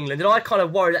away to England, and I kind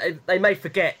of worry that they may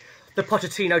forget the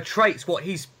Pochettino traits, what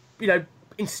he's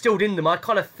instilled in them. I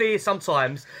kind of fear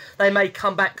sometimes they may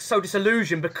come back so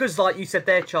disillusioned because, like you said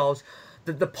there, Charles,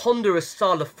 the ponderous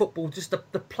style of football, just the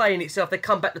play in itself, they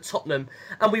come back to Tottenham,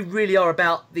 and we really are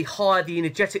about the high, the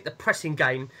energetic, the pressing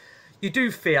game. You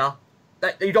do fear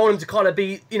that you don't want them to kind of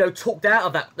be, talked out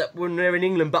of that when they're in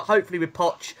England, but hopefully with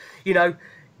Poch,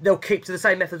 they'll keep to the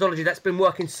same methodology that's been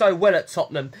working so well at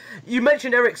Tottenham. You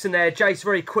mentioned Eriksen there, Jace,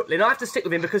 very quickly, and I have to stick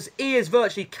with him because he has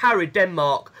virtually carried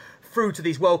Denmark through to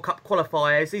these World Cup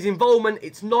qualifiers. His involvement,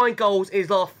 it's 9 goals in his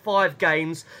last 5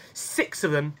 games, 6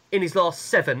 of them in his last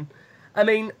 7. I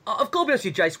mean, I've got to be honest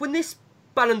with you, Jace, when this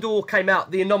Ballon d'Or came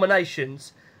out, the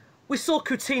nominations, we saw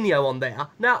Coutinho on there.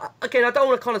 Now, again, I don't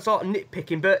want to kind of start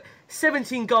nitpicking, but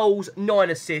 17 goals, 9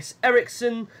 assists.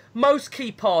 Eriksen, most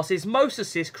key passes, most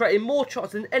assists, creating more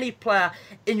chances than any player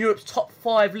in Europe's top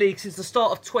 5 leagues since the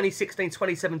start of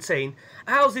 2016-2017.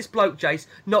 How's this bloke, Jace,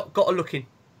 not got a look in?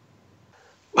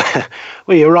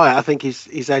 Well, you're right. I think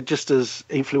he's had just as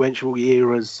influential a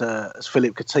year as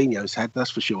Philippe Coutinho's had,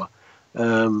 that's for sure.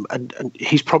 And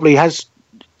he's probably has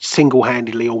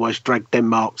single-handedly almost dragged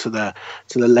Denmark to the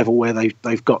level where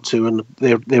they've got to, and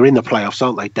they're in the playoffs,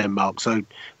 aren't they, Denmark? So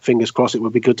fingers crossed, it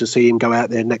would be good to see him go out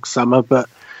there next summer. But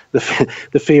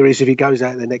the fear is if he goes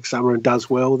out there next summer and does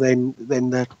well, then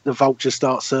the vultures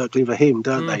start circling for him,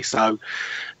 don't they? So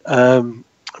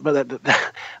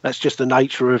that's just the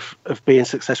nature of being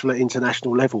successful at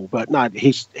international level. But no,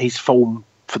 his form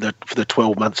for the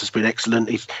 12 months has been excellent.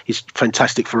 He's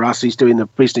fantastic for us. He's doing the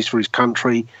business for his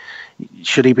country.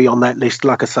 Should he be on that list?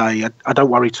 Like I say, I don't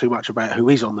worry too much about who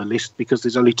is on the list because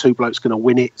there's only 2 blokes going to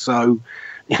win it. So,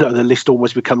 the list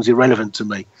almost becomes irrelevant to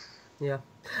me. Yeah.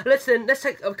 Let's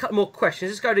take a couple more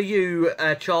questions. Let's go to you,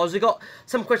 Charles. We've got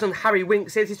some questions on Harry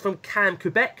Winks. This is from Cam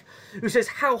Quebec, who says,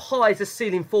 how high is the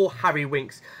ceiling for Harry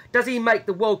Winks? Does he make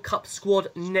the World Cup squad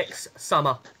next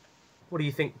summer? What do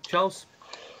you think, Charles?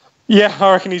 Yeah,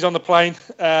 I reckon he's on the plane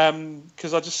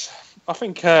because I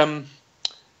think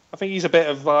he's a bit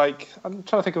of like, I'm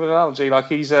trying to think of an analogy. Like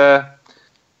he's like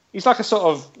a sort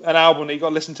of an album that you got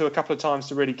to listen to a couple of times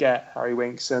to really get Harry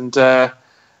Winks, and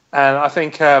I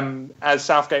think as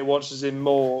Southgate watches him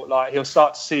more, like he'll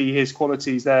start to see his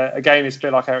qualities there. Again, it's a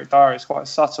bit like Eric Dyer. It's quite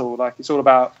subtle. Like it's all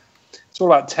about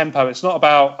tempo. It's not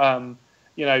about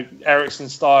Eriksen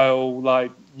style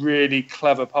like really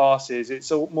clever passes. It's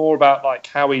more about like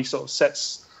how he sort of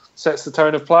sets the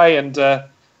tone of play. And I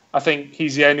think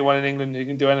he's the only one in England who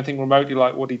can do anything remotely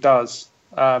like what he does.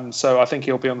 So I think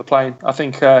he'll be on the plane. I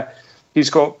think he's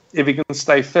got, if he can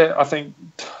stay fit, I think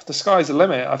the sky's the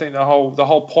limit. I think the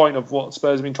whole point of what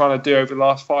Spurs have been trying to do over the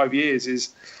last 5 years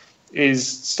is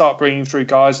start bringing through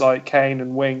guys like Kane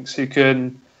and Winks who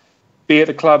can be at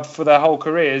the club for their whole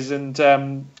careers and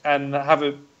have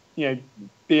a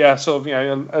be a sort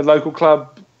of a local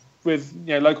club with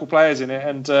local players in it.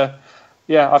 And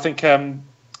I think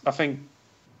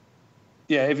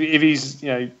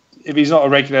if he's not a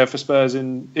regular for Spurs,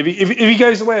 and if he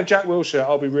goes the way of Jack Wilshere,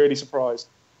 I'll be really surprised.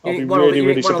 I'll be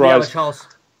really surprised.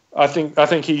 I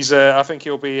think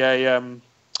he'll be a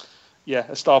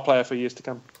star player for years to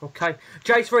come. Okay,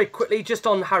 Jace, very quickly, just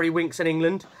on Harry Winks in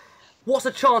England, what's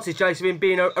the chances, Jace, of him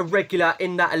being a regular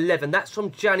in that 11? That's from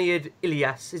Janiad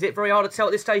Ilyas. Is it very hard to tell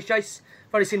at this stage, Jace?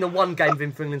 I've only seen the one game of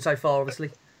him for England so far,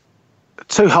 obviously.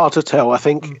 Too hard to tell. I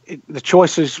think the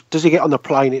choice is, does he get on the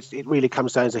plane? It really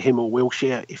comes down to him or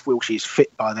Wilshere. If Wilshere's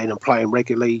fit by then and playing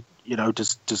regularly,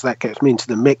 does that get him into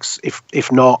the mix?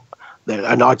 If not,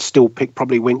 and I'd still pick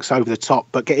probably Winks over the top.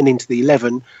 But getting into the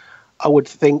 11, I would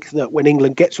think that when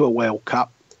England get to a World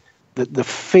Cup, that the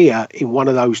fear in one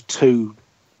of those two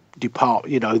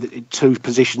two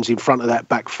positions in front of that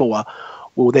back four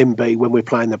will then be, when we're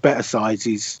playing the better sides,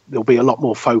 is there'll be a lot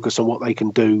more focus on what they can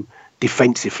do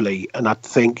defensively. And I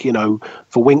think,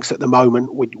 for Winks at the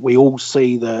moment, we all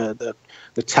see the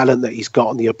talent that he's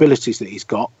got and the abilities that he's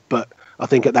got. But I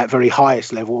think at that very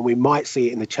highest level, and we might see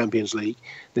it in the Champions League,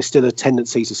 there's still a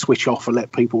tendency to switch off and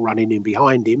let people run in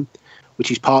behind him,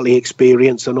 which is partly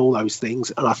experience and all those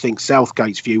things. And I think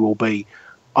Southgate's view will be,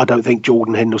 I don't think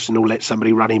Jordan Henderson will let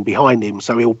somebody run in behind him,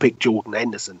 so he'll pick Jordan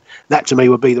Henderson. That to me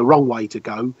would be the wrong way to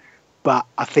go. But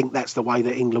I think that's the way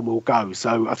that England will go.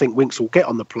 So I think Winks will get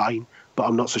on the plane, but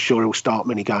I'm not so sure he'll start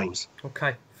many games.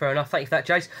 Okay, fair enough. Thank you for that,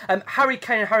 Jace. Harry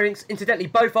Kane and Harry Winks, incidentally,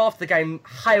 both after the game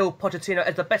hailed Pochettino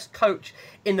as the best coach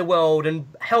in the world and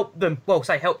helped them.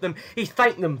 He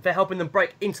thanked them for helping them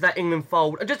break into that England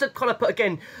fold. And just to kind of put,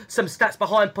 again, some stats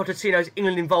behind Pochettino's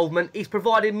England involvement, he's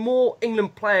provided more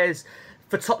England players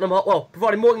for Tottenham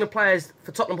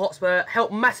Hotspur,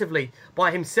 helped massively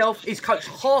by himself. He's coached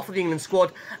half of the England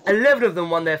squad. 11 of them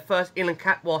won their first England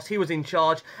cap whilst he was in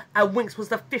charge. And Winks was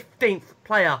the 15th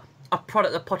player, a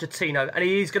product of Pochettino. And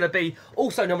he is going to be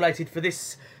also nominated for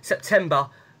this September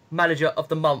Manager of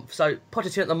the Month. So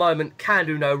Pochettino at the moment can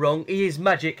do no wrong. He is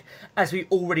magic, as we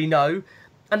already know.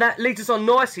 And that leads us on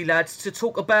nicely, lads, to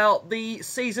talk about the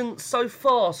season so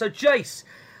far. So, Jace,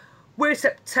 we're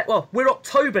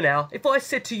October now. If I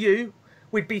said to you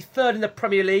we'd be third in the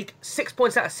Premier League, 6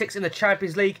 points out of 6 in the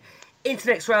Champions League, into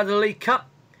the next round of the League Cup,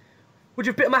 would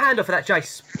you have bitten my hand off for that,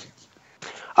 Jace?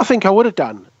 I think I would have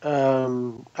done.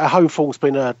 Our home form's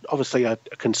been obviously a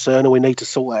concern, and we need to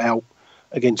sort that out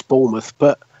against Bournemouth.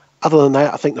 But other than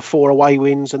that, I think the 4 away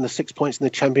wins and the 6 points in the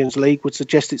Champions League would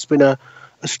suggest it's been a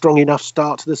strong enough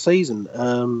start to the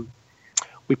season.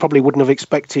 We probably wouldn't have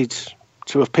expected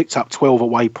to have picked up 12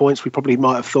 away points. We probably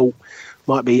might have thought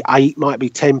might be 8, might be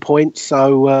 10 points.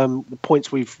 So the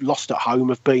points we've lost at home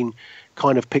have been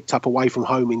kind of picked up away from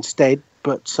home instead.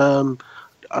 But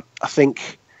I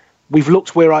think we've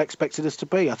looked where I expected us to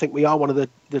be. I think we are one of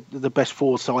the best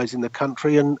 4 sides in the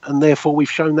country, and therefore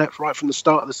we've shown that right from the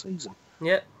start of the season.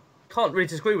 Yeah, can't really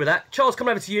disagree with that. Charles,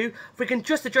 coming over to you. If we can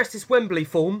just address this Wembley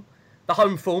form, the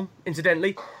home form,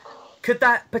 incidentally, could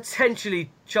that potentially,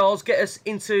 Charles, get us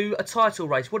into a title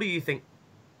race? What do you think?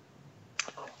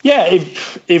 Yeah,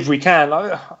 if we can.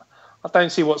 I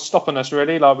don't see what's stopping us,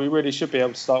 really. Like, we really should be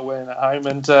able to start winning at home.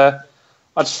 And I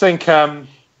just think the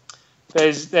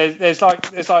there's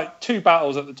like two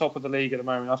battles at the top of the league at the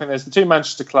moment. I think there's the two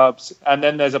Manchester clubs, and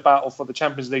then there's a battle for the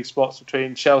Champions League spots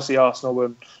between Chelsea, Arsenal,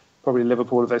 and probably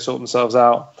Liverpool if they sort themselves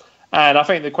out. And I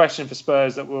think the question for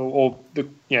Spurs what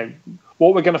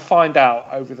we're going to find out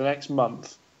over the next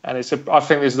month, and I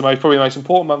think this is probably the most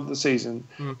important month of the season.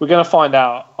 We're going to find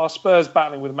out: are Spurs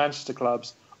battling with the Manchester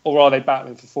clubs, or are they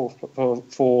battling for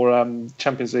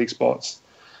Champions League spots?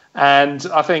 And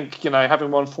I think,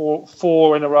 having won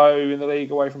four in a row in the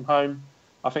league away from home,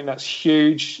 I think that's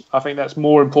huge. I think that's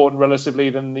more important relatively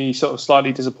than the sort of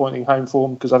slightly disappointing home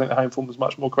form, because I think the home form was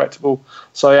much more correctable.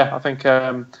 So yeah, I think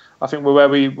we're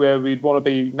where we'd want to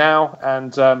be now,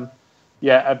 and a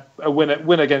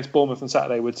win against Bournemouth on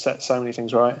Saturday would set so many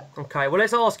things right. Okay, well,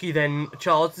 let's ask you then,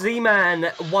 Charles.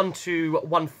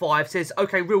 Z-Man1215 says,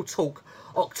 okay, real talk,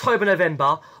 October,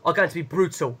 November are going to be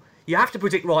brutal. You have to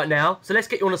predict right now, so let's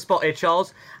get you on the spot here,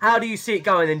 Charles. How do you see it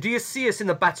going then? Do you see us in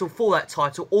the battle for that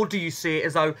title, or do you see it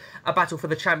as though a battle for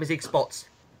the Champions League spots?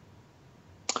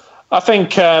 I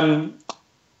think I've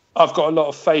got a lot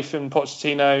of faith in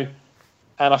Pochettino,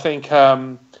 and I think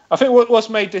what's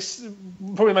made this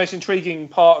probably the most intriguing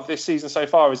part of this season so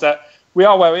far is that we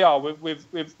are where we are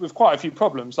with quite a few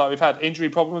problems. Like, we've had injury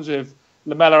problems with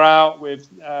Lamela out, with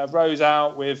Rose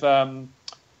out, with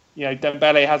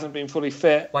Dembele hasn't been fully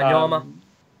fit.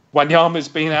 Wanyama's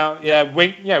been out.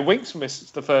 Winks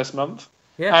missed the first month.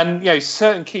 Yeah. And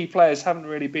certain key players haven't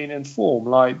really been in form.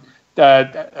 Like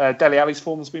Dele Alli's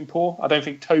form's been poor. I don't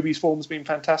think Toby's form's been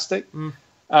fantastic.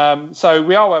 So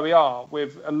we are where we are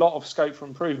with a lot of scope for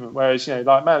improvement. Whereas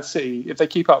like Man City, if they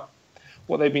keep up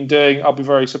what they've been doing, I'll be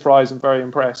very surprised and very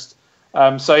impressed.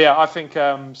 I think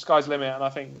sky's the limit, and I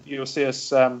think you'll see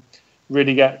us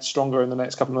really get stronger in the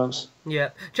next couple of months.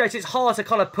 Yeah. Jason, it's hard to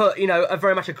kind of put,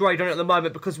 very much a grade on it at the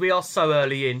moment because we are so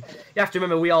early in. You have to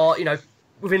remember we are,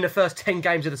 within the first 10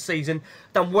 games of the season,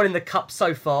 done well in the Cup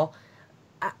so far.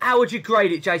 How would you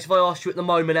grade it, Jason, if I asked you at the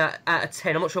moment out of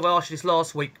 10? I'm not sure if I asked you this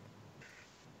last week.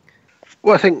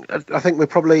 Well, I think we're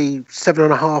probably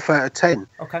 7.5 out of 10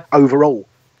 overall.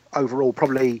 Overall,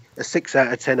 probably a 6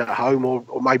 out of 10 at home, or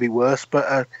maybe worse,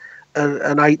 but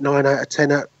an 8, 9 out of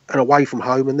 10 and away from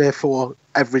home, and therefore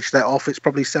average that off, it's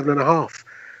probably 7.5.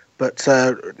 But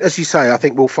as you say, I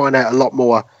think we'll find out a lot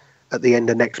more at the end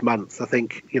of next month. I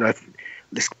think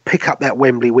let's pick up that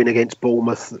Wembley win against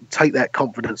Bournemouth, take that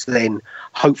confidence. Then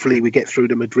hopefully we get through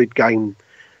the Madrid game,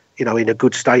 in a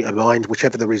good state of mind,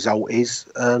 whichever the result is,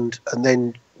 and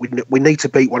then we need to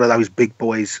beat one of those big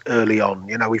boys early on.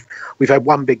 We've had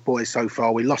one big boy so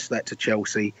far. We lost that to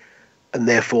Chelsea. And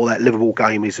therefore, that Liverpool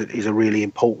game is a really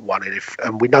important one.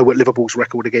 And we know what Liverpool's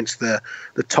record against the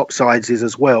top sides is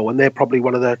as well. And they're probably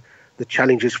one of the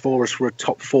challenges for us for a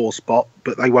top 4 spot,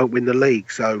 but they won't win the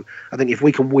league. So I think if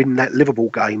we can win that Liverpool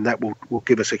game, that will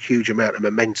give us a huge amount of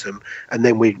momentum. And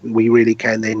then we really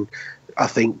can then, I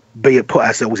think, put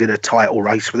ourselves in a title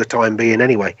race for the time being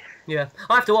anyway. Yeah,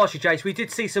 I have to ask you, Jace, we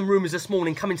did see some rumours this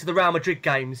morning coming to the Real Madrid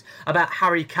games about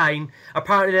Harry Kane.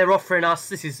 Apparently they're offering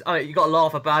us, you've got to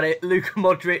laugh about it, Luka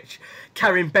Modric,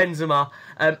 Karim Benzema,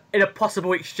 in a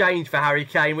possible exchange for Harry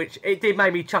Kane, which it did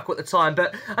make me chuckle at the time.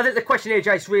 But I think the question here,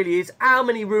 Jace, really is, how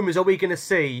many rumours are we going to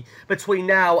see between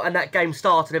now and that game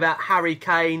starting about Harry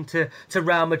Kane to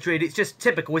Real Madrid? It's just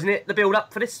typical, isn't it, the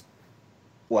build-up for this?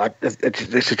 Well,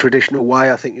 it's a traditional way.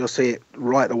 I think you'll see it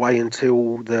right the way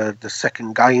until the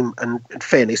second game. And in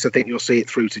fairness, I think you'll see it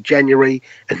through to January.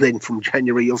 And then from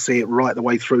January, you'll see it right the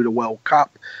way through the World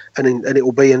Cup. And it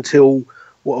will be until,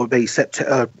 what will be,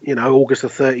 September, August the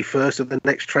 31st of the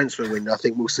next transfer window. I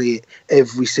think we'll see it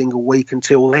every single week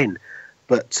until then.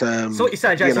 But so what you're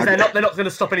saying, Jason, they're not going to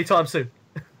stop anytime soon?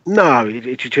 No,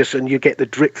 it's just, and you get the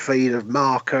drip feed of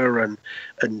Marker, and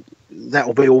that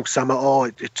will be all summer.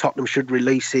 Tottenham should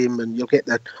release him, and you'll get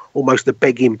almost the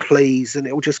begging pleas, and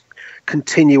it will just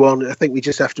continue on. I think we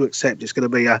just have to accept it's going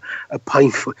to be a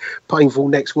painful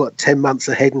next 10 months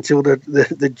ahead until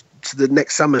the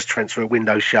next summer's transfer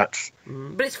window shuts.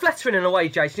 But it's flattering in a way,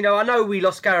 Jason. I know we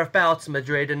lost Gareth Bale to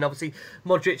Madrid, and obviously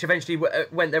Modric eventually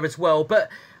went there as well, but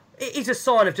it is a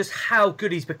sign of just how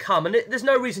good he's become. And there's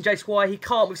no reason, Jace, why he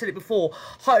can't, we've said it before,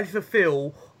 hopefully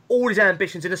fulfil all his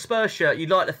ambitions in a Spurs shirt,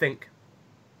 you'd like to think.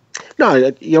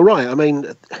 No, you're right. I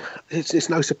mean, it's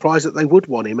no surprise that they would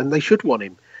want him, and they should want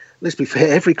him. Let's be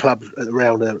fair, every club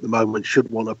around at the moment should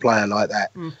want a player like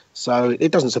that. So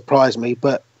it doesn't surprise me,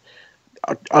 but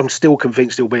I'm still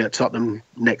convinced he'll be at Tottenham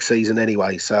next season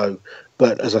anyway. So,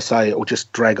 but as I say, it will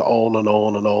just drag on and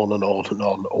on and on and on and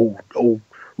on, all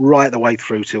right the way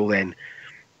through till then.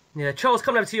 Yeah, Charles,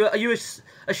 coming over to you, are you as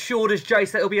assured as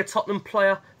Jace that he'll be a Tottenham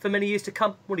player for many years to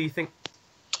come? What do you think?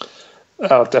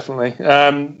 Oh, definitely.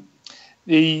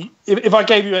 If I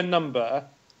gave you a number,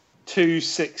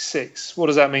 266, what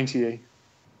does that mean to you?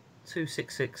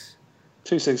 266.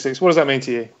 266. What does that mean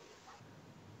to you?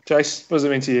 Jace, what does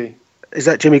it mean to you? Is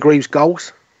that Jimmy Greaves'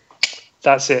 goals?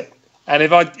 That's it. And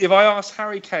if I asked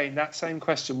Harry Kane that same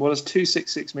question, what does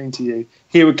 266 mean to you?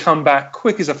 He would come back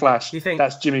quick as a flash. You think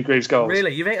that's Jimmy Greaves' goals?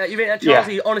 Really? You think that Charles?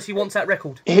 He honestly wants that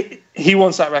record? He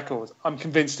wants that record. I'm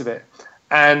convinced of it.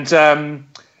 And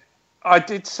I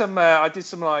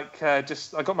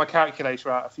got my calculator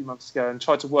out a few months ago and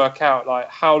tried to work out like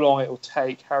how long it will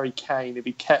take Harry Kane if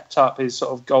he kept up his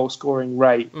sort of goal scoring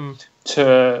rate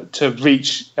to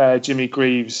reach Jimmy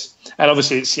Greaves. And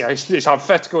obviously it's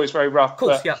hypothetical, it's very rough. Of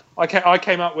course, but I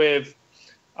came up with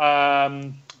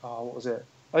what was it?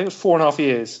 I think it was 4.5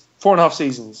 years, 4.5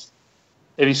 seasons.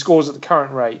 If he scores at the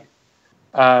current rate,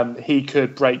 he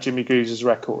could break Jimmy Greaves'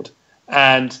 record.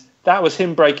 And that was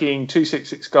him breaking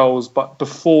 266 goals, but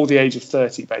before the age of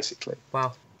 30, basically.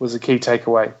 Wow. Was the key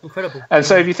takeaway. Incredible. And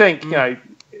so if you think,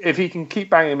 if he can keep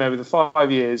banging him over the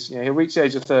 5 years, he'll reach the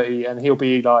age of 30 and he'll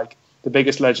be like the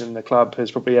biggest legend the club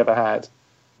has probably ever had.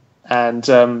 And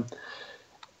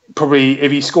probably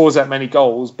if he scores that many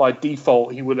goals, by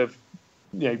default, he would have,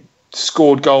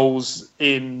 scored goals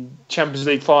in Champions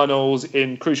League finals,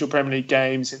 in crucial Premier League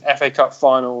games, in FA Cup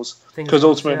finals, because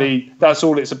ultimately that's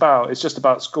all it's about. It's just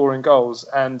about scoring goals.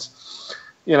 And,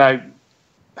 he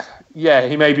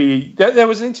may be... There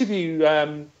was an interview,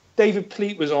 David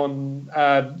Pleat was on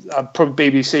probably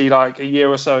BBC like a year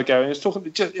or so ago, and he was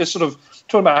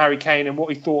talking about Harry Kane and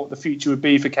what he thought the future would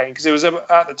be for Kane, because it was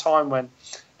at the time when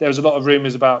there was a lot of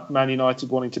rumours about Man United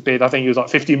wanting to bid. I think it was like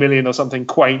 50 million or something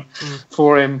quaint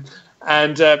for him.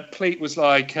 And Pleat was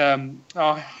like,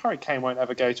 Harry Kane won't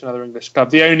ever go to another English club.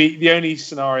 The only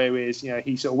scenario is,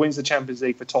 he sort of wins the Champions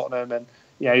League for Tottenham, and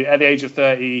at the age of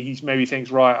 30, he maybe thinks,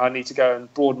 right, I need to go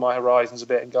and broaden my horizons a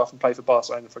bit and go off and play for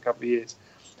Barcelona for a couple of years.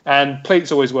 And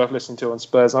Pleat's always worth listening to on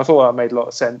Spurs, and I thought that made a lot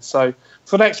of sense. So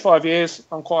for the next 5 years,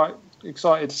 I'm quite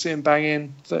excited to see him bang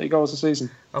in 30 goals a season.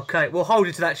 Okay, we'll hold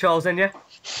you to that, Charles, then, yeah?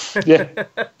 Yeah,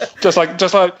 just like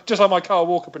my Kyle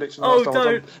Walker prediction last time I was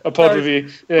on a pod with you.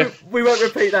 Yeah. We won't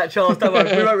repeat that, Charles. Don't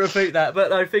worry, we won't repeat that. But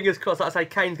no, fingers crossed. Like I say,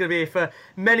 Kane's going to be here for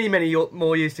many, many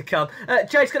more years to come.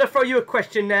 Jay's going to throw you a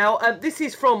question now. This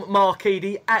is from Mark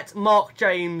Eady at Mark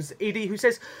James Eady, who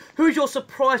says, "Who is your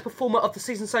surprise performer of the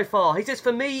season so far?" He says,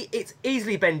 "For me, it's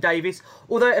easily Ben Davies,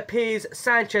 although it appears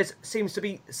Sanchez seems to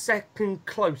be second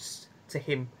close to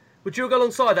him." Would you go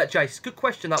alongside that, Jace? Good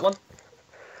question, that one.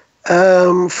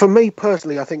 For me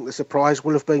personally, I think the surprise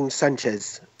will have been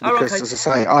Sanchez, because, as I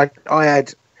say, I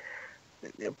had,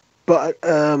 but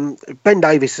Ben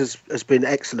Davies has been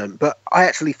excellent. But I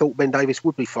actually thought Ben Davies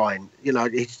would be fine.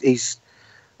 He's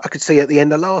I could see at the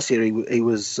end of last year he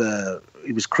was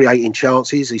creating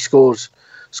chances. He scored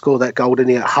that goal, didn't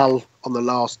he, at Hull on the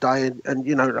last day,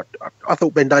 and I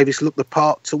thought Ben Davies looked the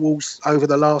part towards over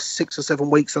the last 6 or 7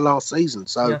 weeks of last season.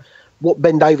 So. Yeah. What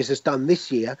Ben Davies has done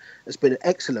this year has been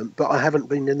excellent, but I haven't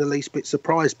been in the least bit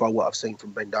surprised by what I've seen from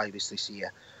Ben Davies this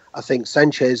year. I think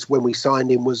Sanchez, when we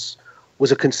signed him, was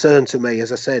a concern to me.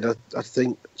 As I said, I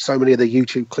think so many of the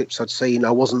YouTube clips I'd seen, I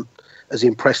wasn't as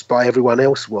impressed by everyone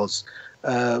else was.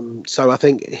 So I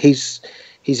think his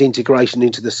integration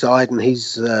into the side and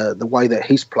the way that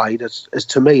he's played has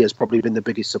to me has probably been the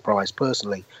biggest surprise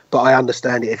personally. But I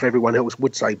understand it if everyone else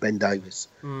would say Ben Davies.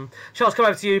 Charles, come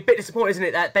over to you. Bit disappointed, isn't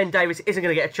it, that Ben Davies isn't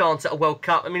going to get a chance at a World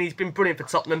Cup? I mean, he's been brilliant for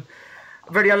Tottenham.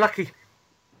 Very unlucky.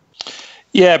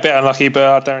 Yeah, a bit unlucky, but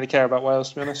I don't really care about Wales,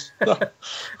 to be honest.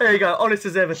 There you go, honest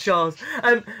as ever, Charles.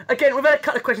 Again, we've had a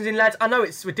couple of questions in, lads. I know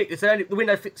it's ridiculous. The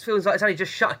window feels like it's only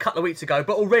just shut a couple of weeks ago,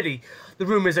 but already the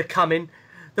rumours are coming.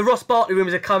 The Ross Barkley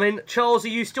rumours are coming. Charles, are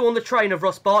you still on the train of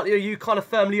Ross Barkley, or are you kind of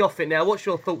firmly off it now? What's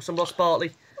your thoughts on Ross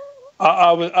Barkley?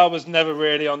 I was never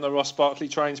really on the Ross Barkley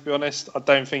train, to be honest. I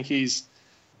don't think he's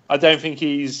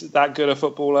that good a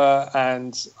footballer,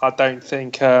 and I don't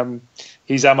think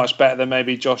he's that much better than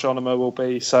maybe Josh Onomah will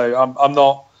be. So I'm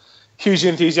not hugely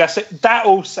enthusiastic. That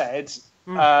all said,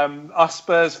 us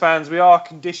Spurs fans, we are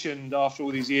conditioned after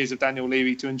all these years of Daniel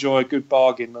Levy to enjoy a good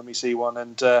bargain when we see one,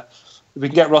 and if we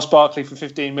can get Ross Barkley for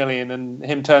 15 million and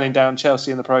him turning down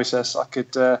Chelsea in the process, I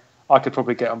could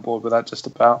probably get on board with that just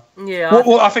about. Yeah.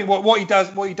 I think what he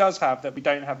does have that we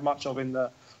don't have much of in the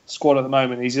squad at the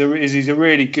moment. He's a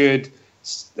really good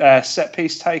set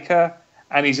piece taker,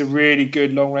 and he's a really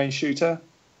good long range shooter.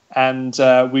 And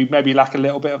we maybe lack a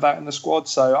little bit of that in the squad.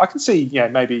 So I can see,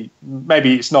 maybe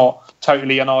it's not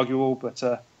totally unarguable, but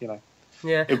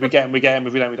yeah. If we get him, we get him.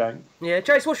 If we don't, we don't. Yeah,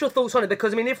 Jace, what's your thoughts on it?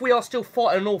 Because I mean, if we are still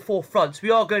fighting on all four fronts,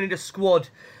 we are going to need a squad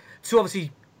to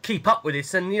obviously keep up with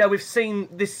this. And we've seen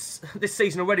this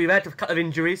season already. We've had a couple of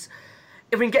injuries.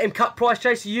 If we can get him cut price,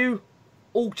 Chase, are you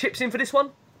all chips in for this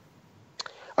one?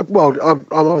 Well, I'm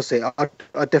honestly,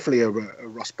 I definitely a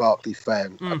Ross Barkley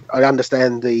fan. I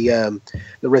understand the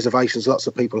reservations lots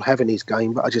of people have in his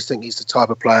game, but I just think he's the type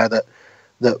of player that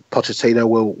Pochettino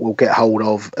will get hold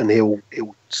of, and he'll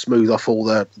smooth off all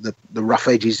the rough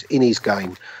edges in his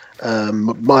game.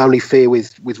 My only fear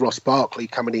with Ross Barkley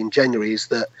coming in January is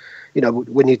that,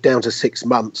 when you're down to 6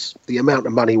 months, the amount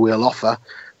of money we'll offer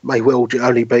may well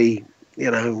only be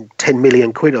 10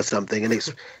 million quid or something, and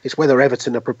it's whether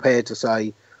Everton are prepared to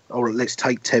say, oh, let's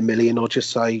take 10 million, or just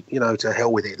say, to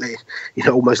hell with it.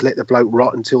 Almost let the bloke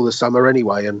rot until the summer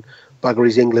anyway, and bugger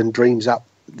his England dreams up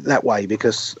that way,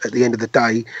 because at the end of the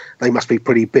day, they must be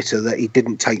pretty bitter that he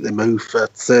didn't take the move for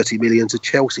 30 million to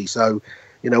Chelsea. So,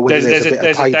 whether there's a bit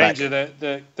of payback. There's a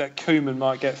danger that Koeman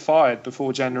might get fired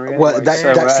before January. Well,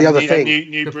 anyway. that's the other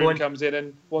thing. New Broom comes in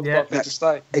and wants Barkley to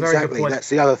stay. Exactly, that's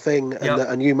the other thing. And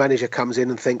a new manager comes in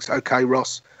and thinks, okay,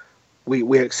 Ross,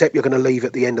 we accept you're going to leave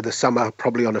at the end of the summer,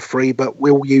 probably on a free, but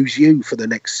we'll use you for the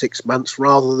next 6 months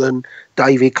rather than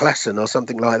David Klassen or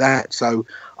something like that. So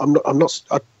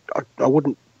I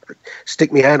wouldn't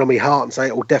stick my hand on my heart and say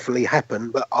it will definitely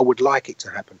happen, but I would like it to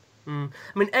happen. I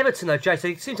mean, Everton, though, Jay,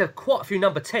 they seem to have quite a few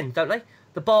number 10s, don't they?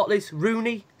 The Bartleys,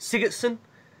 Rooney, Sigurdsson.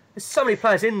 There's so many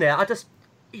players in there.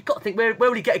 You've got to think, where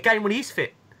will he get a game when he's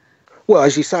fit? Well,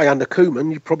 as you say, under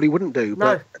Koeman, you probably wouldn't do.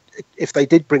 No. But if they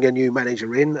did bring a new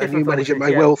manager in, a new manager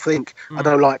may well think, I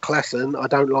don't like Klassen, I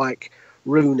don't like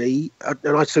Rooney,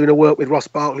 and I'd sooner work with Ross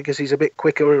Barkley because he's a bit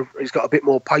quicker, he's got a bit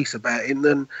more pace about him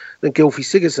than Gylfi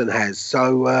Sigurdsson has.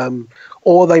 So,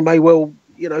 or they may well,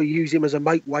 use him as a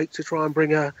make weight to try and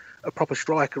bring a proper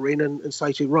striker in and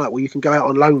say to him, right, well, you can go out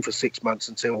on loan for 6 months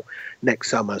until next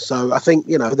summer. So I think,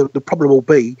 the problem will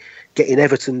be getting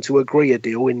Everton to agree a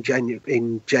deal in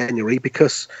January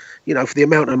because, for the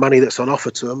amount of money that's on offer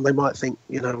to them, they might think,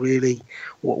 really,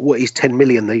 what is 10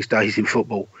 million these days in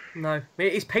football? No,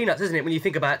 it is peanuts, isn't it, when you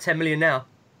think about 10 million now?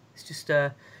 It's just,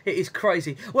 it is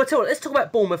crazy. Well, tell you what, let's talk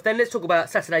about Bournemouth then. Let's talk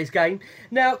about Saturday's game.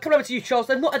 Now, coming over to you, Charles,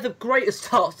 they've not had the greatest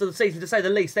starts to the season, to say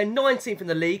the least. They're 19th in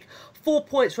the league, 4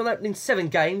 points from opening 7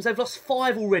 games. They've lost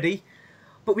 5 already,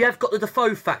 but we have got the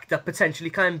Defoe factor potentially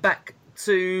coming back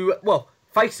to,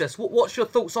 face us. What's your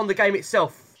thoughts on the game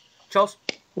itself, Charles?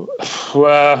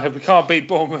 Well, if we can't beat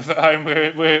Bournemouth at home,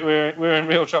 we're in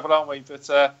real trouble, aren't we? But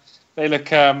they look,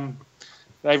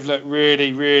 they've looked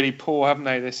really, really poor, haven't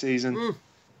they, this season?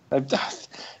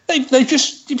 They've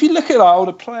just, if you look at all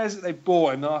the players that they've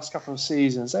bought in the last couple of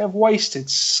seasons, they have wasted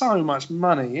so much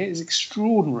money. It is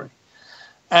extraordinary.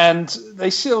 And they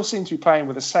still seem to be playing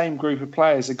with the same group of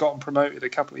players that got them promoted a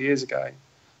couple of years ago.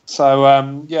 So,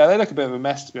 they look a bit of a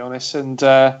mess, to be honest. And,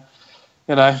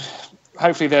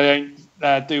 hopefully they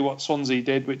don't do what Swansea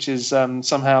did, which is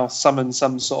somehow summon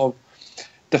some sort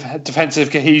of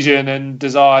defensive cohesion and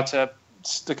desire to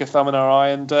stick a thumb in our eye.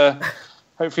 And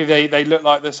hopefully they look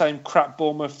like the same crap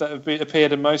Bournemouth that have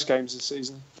appeared in most games this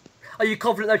season. Are you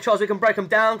confident, though, Charles, we can break them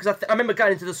down? Because I remember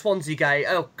going into Swansea,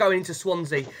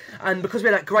 and because we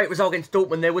had that great result against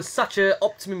Dortmund, there was such an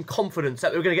optimum confidence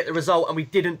that we were going to get the result, and we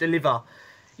didn't deliver.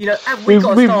 Have we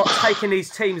got to start taking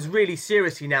these teams really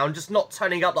seriously now and just not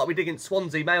turning up like we did against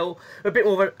Swansea? Maybe a bit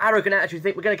more of an arrogant attitude,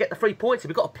 think we're going to get the 3 points.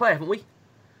 We've got to play, haven't we?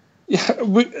 Yeah,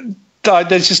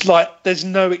 there's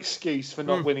no excuse for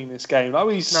not winning this game.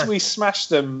 We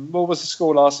smashed them. What was the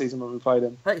score last season when we played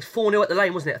them? I think it's 4-0 at the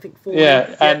Lane, wasn't it? I think 4-0.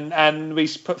 Yeah, and we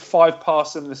put 5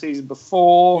 past them the season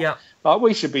before. Yeah,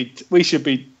 we should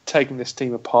be taking this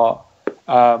team apart.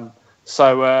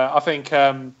 So I think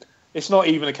it's not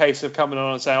even a case of coming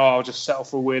on and saying, I'll just settle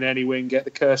for a win, any win, get the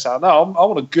curse out. No, I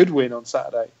want a good win on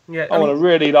Saturday. Yeah, I want to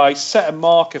really set a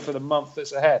marker for the month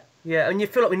that's ahead. Yeah, and you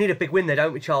feel like we need a big win there,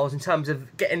 don't we, Charles, in terms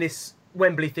of getting this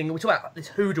Wembley thing. We talk about this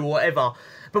hoodoo or whatever,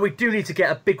 but we do need to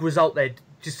get a big result there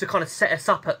just to kind of set us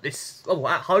up at this,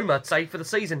 at home, I'd say, for the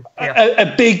season. Yeah.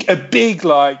 A big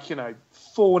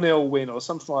 4-0 win or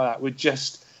something like that would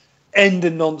just end the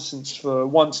nonsense for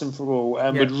once and for all,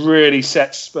 and would really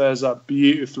set Spurs up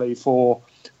beautifully for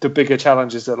the bigger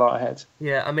challenges that lie ahead.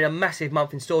 Yeah, I mean, a massive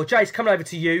month in store. Jace, coming over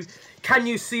to you. Can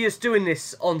you see us doing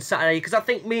this on Saturday? Because I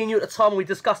think me and you at the time when we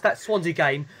discussed that Swansea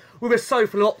game, we were so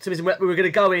full of optimism that we were going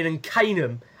to go in and cane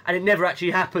them, and it never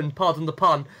actually happened, pardon the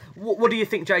pun. What do you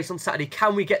think, Jace, on Saturday?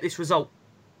 Can we get this result?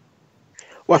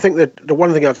 Well, I think that the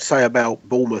one thing I'd say about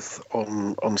Bournemouth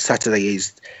on Saturday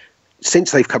is,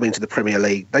 since they've come into the Premier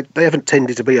League, they haven't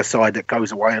tended to be a side that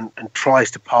goes away and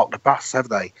tries to park the bus, have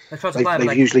they?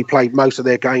 They've usually played most of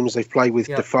their games. They've played with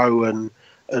Defoe and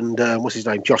what's his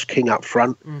name, Josh King up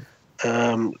front.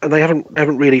 and they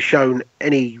haven't really shown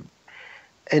any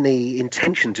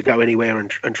intention to go anywhere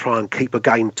and try and keep a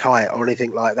game tight or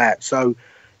anything like that. So,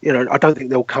 I don't think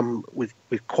they'll come with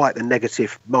quite the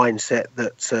negative mindset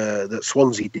that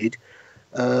Swansea did.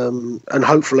 And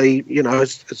hopefully,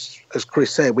 as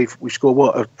Chris said, we've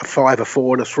scored a 5, a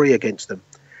 4, and a 3 against them,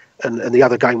 and the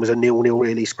other game was a 0-0,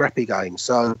 really scrappy game.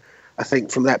 So I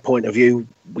think from that point of view,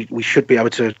 we should be able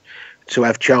to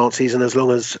have chances, and as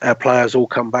long as our players all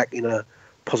come back in a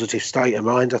positive state of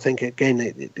mind, I think again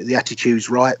the attitude's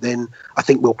right, then I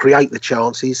think we'll create the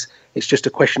chances. It's just a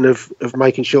question of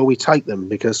making sure we take them,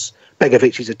 because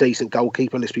Begovic is a decent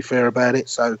goalkeeper, let's be fair about it,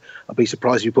 so I'd be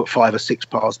surprised if you put 5 or 6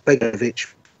 past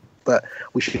Begovic, but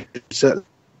we should certainly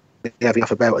have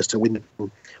enough about us to win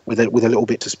with a little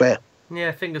bit to spare.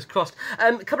 Yeah, fingers crossed.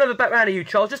 Coming over back round to you,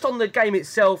 Charles, just on the game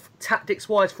itself,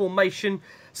 tactics-wise, formation,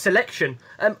 selection,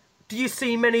 do you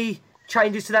see many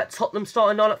changes to that Tottenham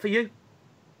starting lineup for you?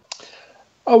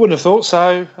 I wouldn't have thought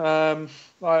so.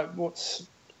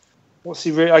 What's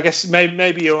he really? I guess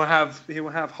maybe he'll have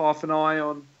half an eye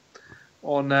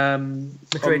on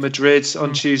Madrid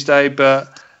on Tuesday,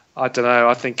 but I don't know.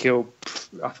 I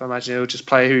imagine he'll just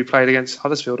play who he played against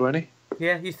Huddersfield, won't he?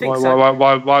 Yeah, you think so?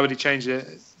 Why would he change it?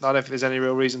 I don't think there's any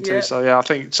real reason to. So yeah, I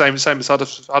think same as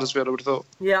Huddersfield, I would have thought.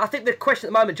 Yeah, I think the question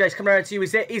at the moment, Jace, coming around to you,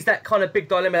 is that kind of big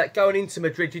dilemma that going into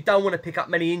Madrid, you don't want to pick up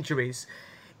many injuries.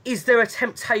 Is there a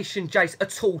temptation, Jace,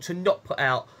 at all to not put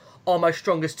out our most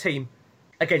strongest team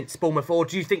against Bournemouth, or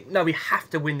do you think no, we have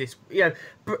to win this?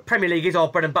 Premier League is our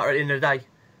bread and butter at the end of the day.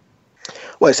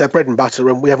 Well, it's our bread and butter,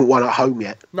 and we haven't won at home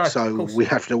yet, so we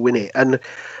have to win it. And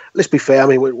let's be fair. I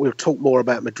mean, we'll talk more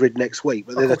about Madrid next week,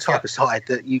 but they're the type of side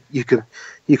that you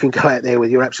can go out there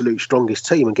with your absolute strongest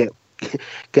team and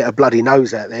get a bloody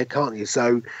nose out there, can't you?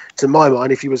 So, to my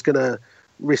mind, if you was going to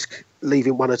risk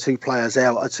leaving 1 or 2 players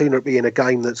out, I'd sooner it be in a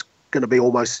game that's going to be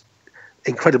almost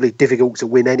incredibly difficult to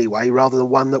win anyway, rather than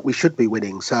one that we should be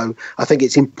winning. So I think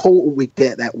it's important we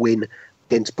get that win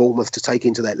against Bournemouth to take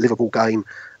into that Liverpool game.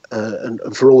 And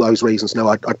for all those reasons, no,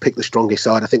 I'd pick the strongest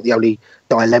side. I think the only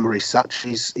dilemma is such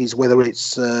is whether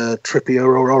it's Trippier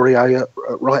or Aurier at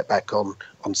right back on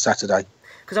Saturday.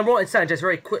 Because I'm right in saying, just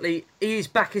very quickly, he is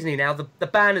back, isn't he, now? The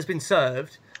ban has been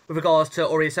served with regards to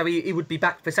Aurier, so he would be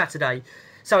back for Saturday.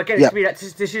 So again, it's going to be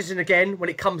that decision again when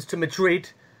it comes to Madrid.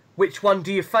 Which one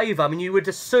do you favour? I mean, you would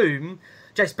assume,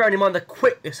 just bearing in mind the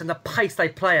quickness and the pace they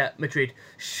play at Madrid,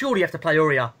 surely you have to play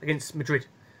Aurier against Madrid.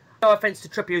 No offence to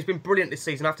Trippier, who's been brilliant this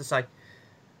season, I have to say.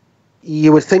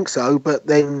 You would think so, but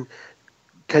then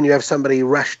can you have somebody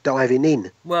rash diving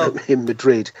in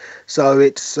Madrid? So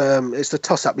it's the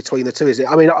toss-up between the two, isn't it?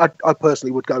 I mean, I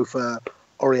personally would go for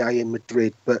Aurier in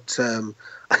Madrid, but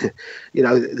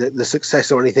the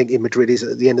success or anything in Madrid is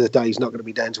at the end of the day is not going to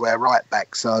be down to our right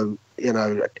back. So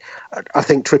I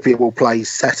think Trippier will play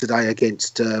Saturday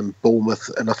against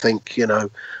Bournemouth, and I think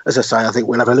as I say, I think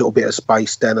we'll have a little bit of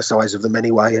space down the size of them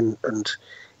anyway, and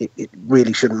it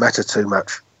really shouldn't matter too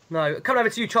much. No, coming over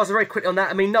to you, Charles, very quickly on that.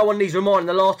 I mean, no one needs reminding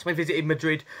the last time we visited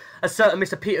Madrid, a certain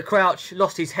Mr. Peter Crouch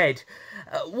lost his head.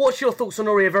 What's your thoughts on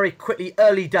Aurier very quickly?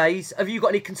 Early days. Have you got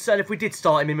any concern if we did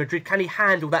start him in Madrid? Can he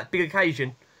handle that big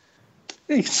occasion?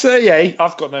 So yeah,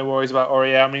 I've got no worries about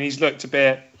Aurier. I mean, he's looked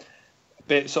a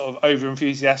bit sort of over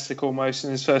enthusiastic almost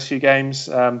in his first few games.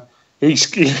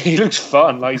 He looks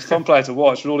fun. Like, he's a fun player to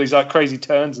watch with all these like crazy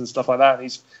turns and stuff like that. And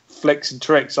he's flicks and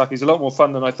tricks. Like, he's a lot more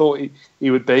fun than I thought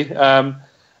he would be.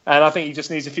 And I think he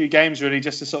just needs a few games really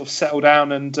just to sort of settle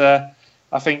down. And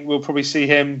I think we'll probably see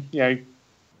him.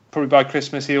 Probably by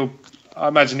Christmas I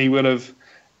imagine he will have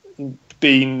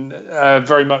been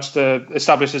very much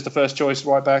established as the first choice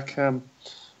right back.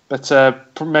 But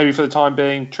maybe for the time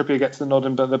being, Trippier gets the nod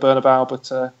in the Bernabeu.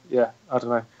 But I don't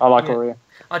know. I like Aurier.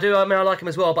 I do. I mean, I like him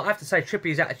as well. But I have to say,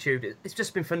 Trippier's attitude, it's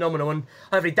just been phenomenal. And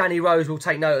hopefully Danny Rose will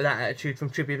take note of that attitude from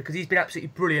Trippier, because he's been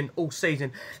absolutely brilliant all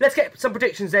season. Let's get some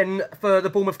predictions then for the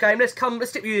Bournemouth game. Let's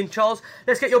stick with you in, Charles.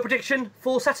 Let's get your prediction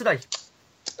for Saturday.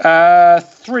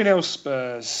 3-0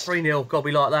 Spurs. 3-0. God,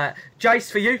 we like that.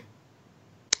 Jace, for you?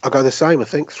 I'll go the same, I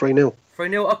think. 3-0.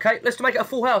 3-0, okay. Let's make it a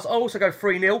full house. I'll also go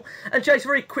 3-0. And Jace,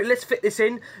 very quick, let's fit this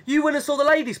in. You went and saw the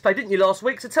ladies play, didn't you, last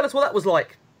week? So tell us what that was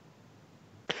like.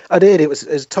 I did. It was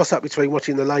a toss-up between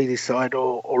watching the ladies' side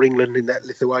or England in that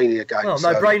Lithuania game. Oh,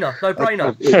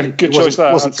 no-brainer. Good choice there.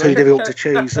 It wasn't too difficult to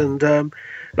choose. And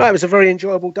no, it was a very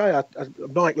enjoyable day.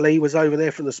 Mike Lee was over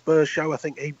there from the Spurs show. I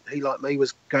think he, like me,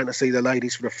 was going to see the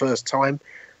ladies for the first time.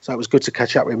 So it was good to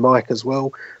catch up with Mike as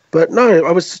well. But no,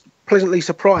 I was pleasantly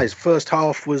surprised. First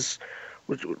half was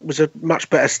a much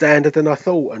better standard than I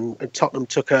thought. And Tottenham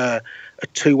took a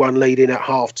 2-1 lead in at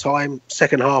half-time.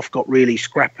 Second half got really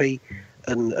scrappy.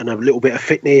 and a little bit of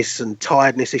fitness and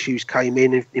tiredness issues came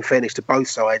in fairness to both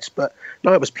sides. But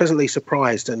no, I was pleasantly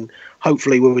surprised, and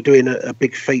hopefully we were doing a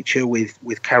big feature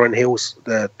with Karen Hills,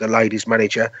 the ladies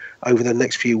manager, over the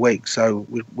next few weeks. So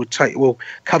we'll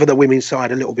cover the women's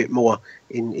side a little bit more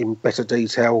in better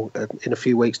detail in a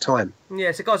few weeks' time.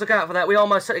 Yeah, so guys, look out for that. We are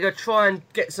most certainly going to try and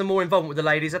get some more involvement with the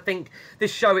ladies. I think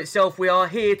this show itself, we are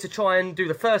here to try and do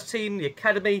the first team, the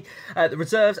academy, the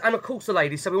reserves, and of course the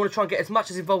ladies. So we want to try and get as much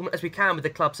involvement as we can with the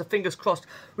club. So fingers crossed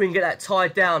we can get that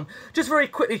tied down. Just very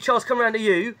quickly, Charles, come around to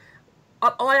you.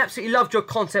 I absolutely loved your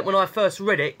content when I first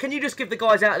read it. Can you just give the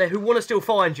guys out there who want to still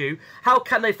find you, how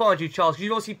can they find you, Charles?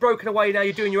 You've obviously broken away now,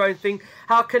 you're doing your own thing.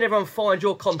 How can everyone find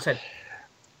your content?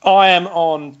 I am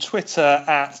on Twitter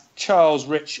at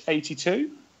CharlesRich82,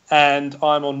 and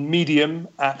I'm on Medium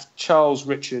at Charles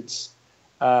Richards.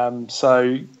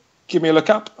 So give me a look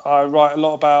up. I write a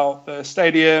lot about the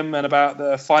stadium and about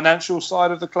the financial side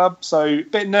of the club. So a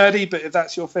bit nerdy, but if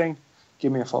that's your thing,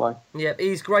 give me a follow. Yeah,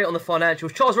 he's great on the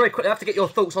financials. Charles, very quickly, I have to get your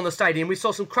thoughts on the stadium. We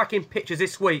saw some cracking pictures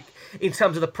this week in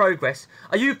terms of the progress.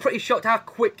 Are you pretty shocked how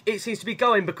quick it seems to be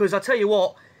going? Because I tell you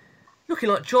what, looking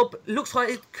like job, looks like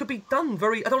it could be done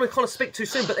very... I don't want to kind of speak too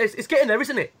soon, but it's getting there,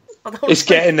 isn't it? It's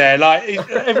getting there. Like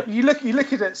you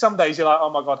look at it. Some days you're like,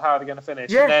 oh my god, how are they going to finish?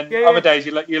 Yeah, and then other days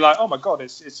you're like, oh my god,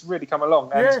 it's really come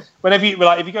along. And whenever you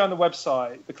if you go on the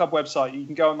website, the club website, you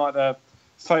can go on like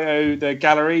the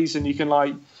galleries, and you can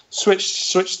like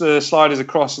switch the sliders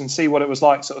across and see what it was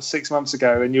like sort of 6 months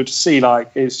ago, and you'll just see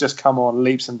like it's just come on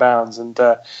leaps and bounds. And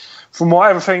from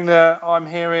everything that I'm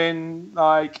hearing,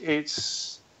 like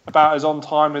it's about as on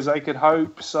time as they could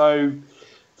hope. So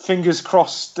fingers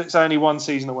crossed it's only one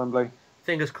season at Wembley.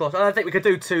 Fingers crossed. I don't think we could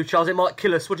do two, Charles. It might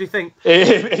kill us. What do you think?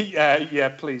 Yeah,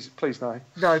 please no.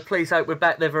 No, please hope we're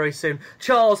back there very soon.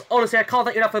 Charles, honestly, I can't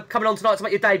thank you enough for coming on tonight to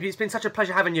make your debut. It's been such a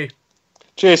pleasure having you.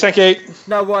 Cheers, thank you.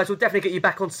 No worries, we'll definitely get you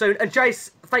back on soon. And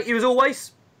Jace, thank you as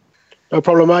always. No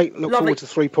problem, mate. Look forward to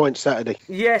 3 points Saturday.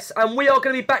 Yes, and we are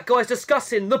going to be back, guys,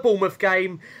 discussing the Bournemouth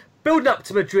game, building up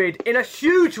to Madrid in a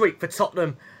huge week for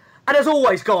Tottenham. And as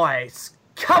always, guys,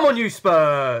 come on you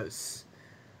Spurs!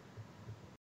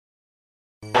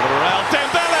 Around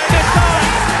Dembele this time,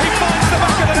 he finds the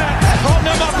back of the net,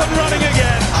 Tottenham up and running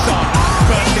again. Son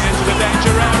bursting into the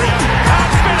danger area,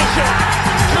 and finishing,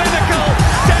 clinical,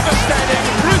 devastating,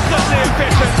 ruthlessly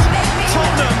efficient.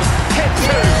 Tottenham hit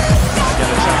two. Get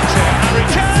a chance here, Harry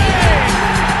Kane!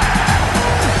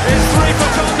 It's three for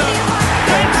Tottenham.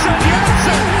 Vincent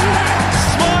Janssen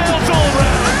smiles all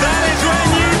round. That is when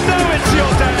you know it's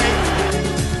your day.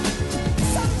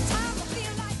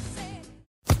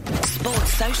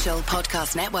 Sports Social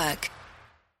Podcast Network.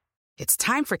 It's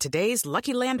time for today's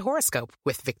Lucky Land horoscope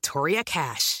with Victoria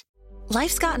Cash.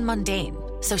 Life's gotten mundane,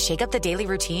 so shake up the daily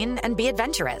routine and be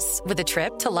adventurous with a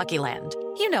trip to Lucky Land.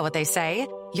 You know what they say,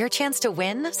 your chance to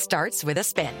win starts with a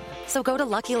spin. So go to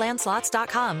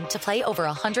LuckyLandSlots.com to play over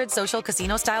 100 social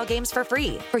casino-style games for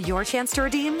free for your chance to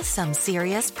redeem some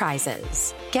serious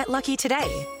prizes. Get lucky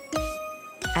today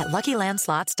at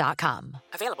LuckyLandSlots.com.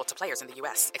 Available to players in the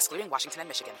U.S., excluding Washington and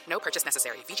Michigan. No purchase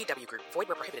necessary. VGW Group. Void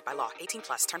where prohibited by law.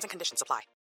 18+. Terms and conditions apply.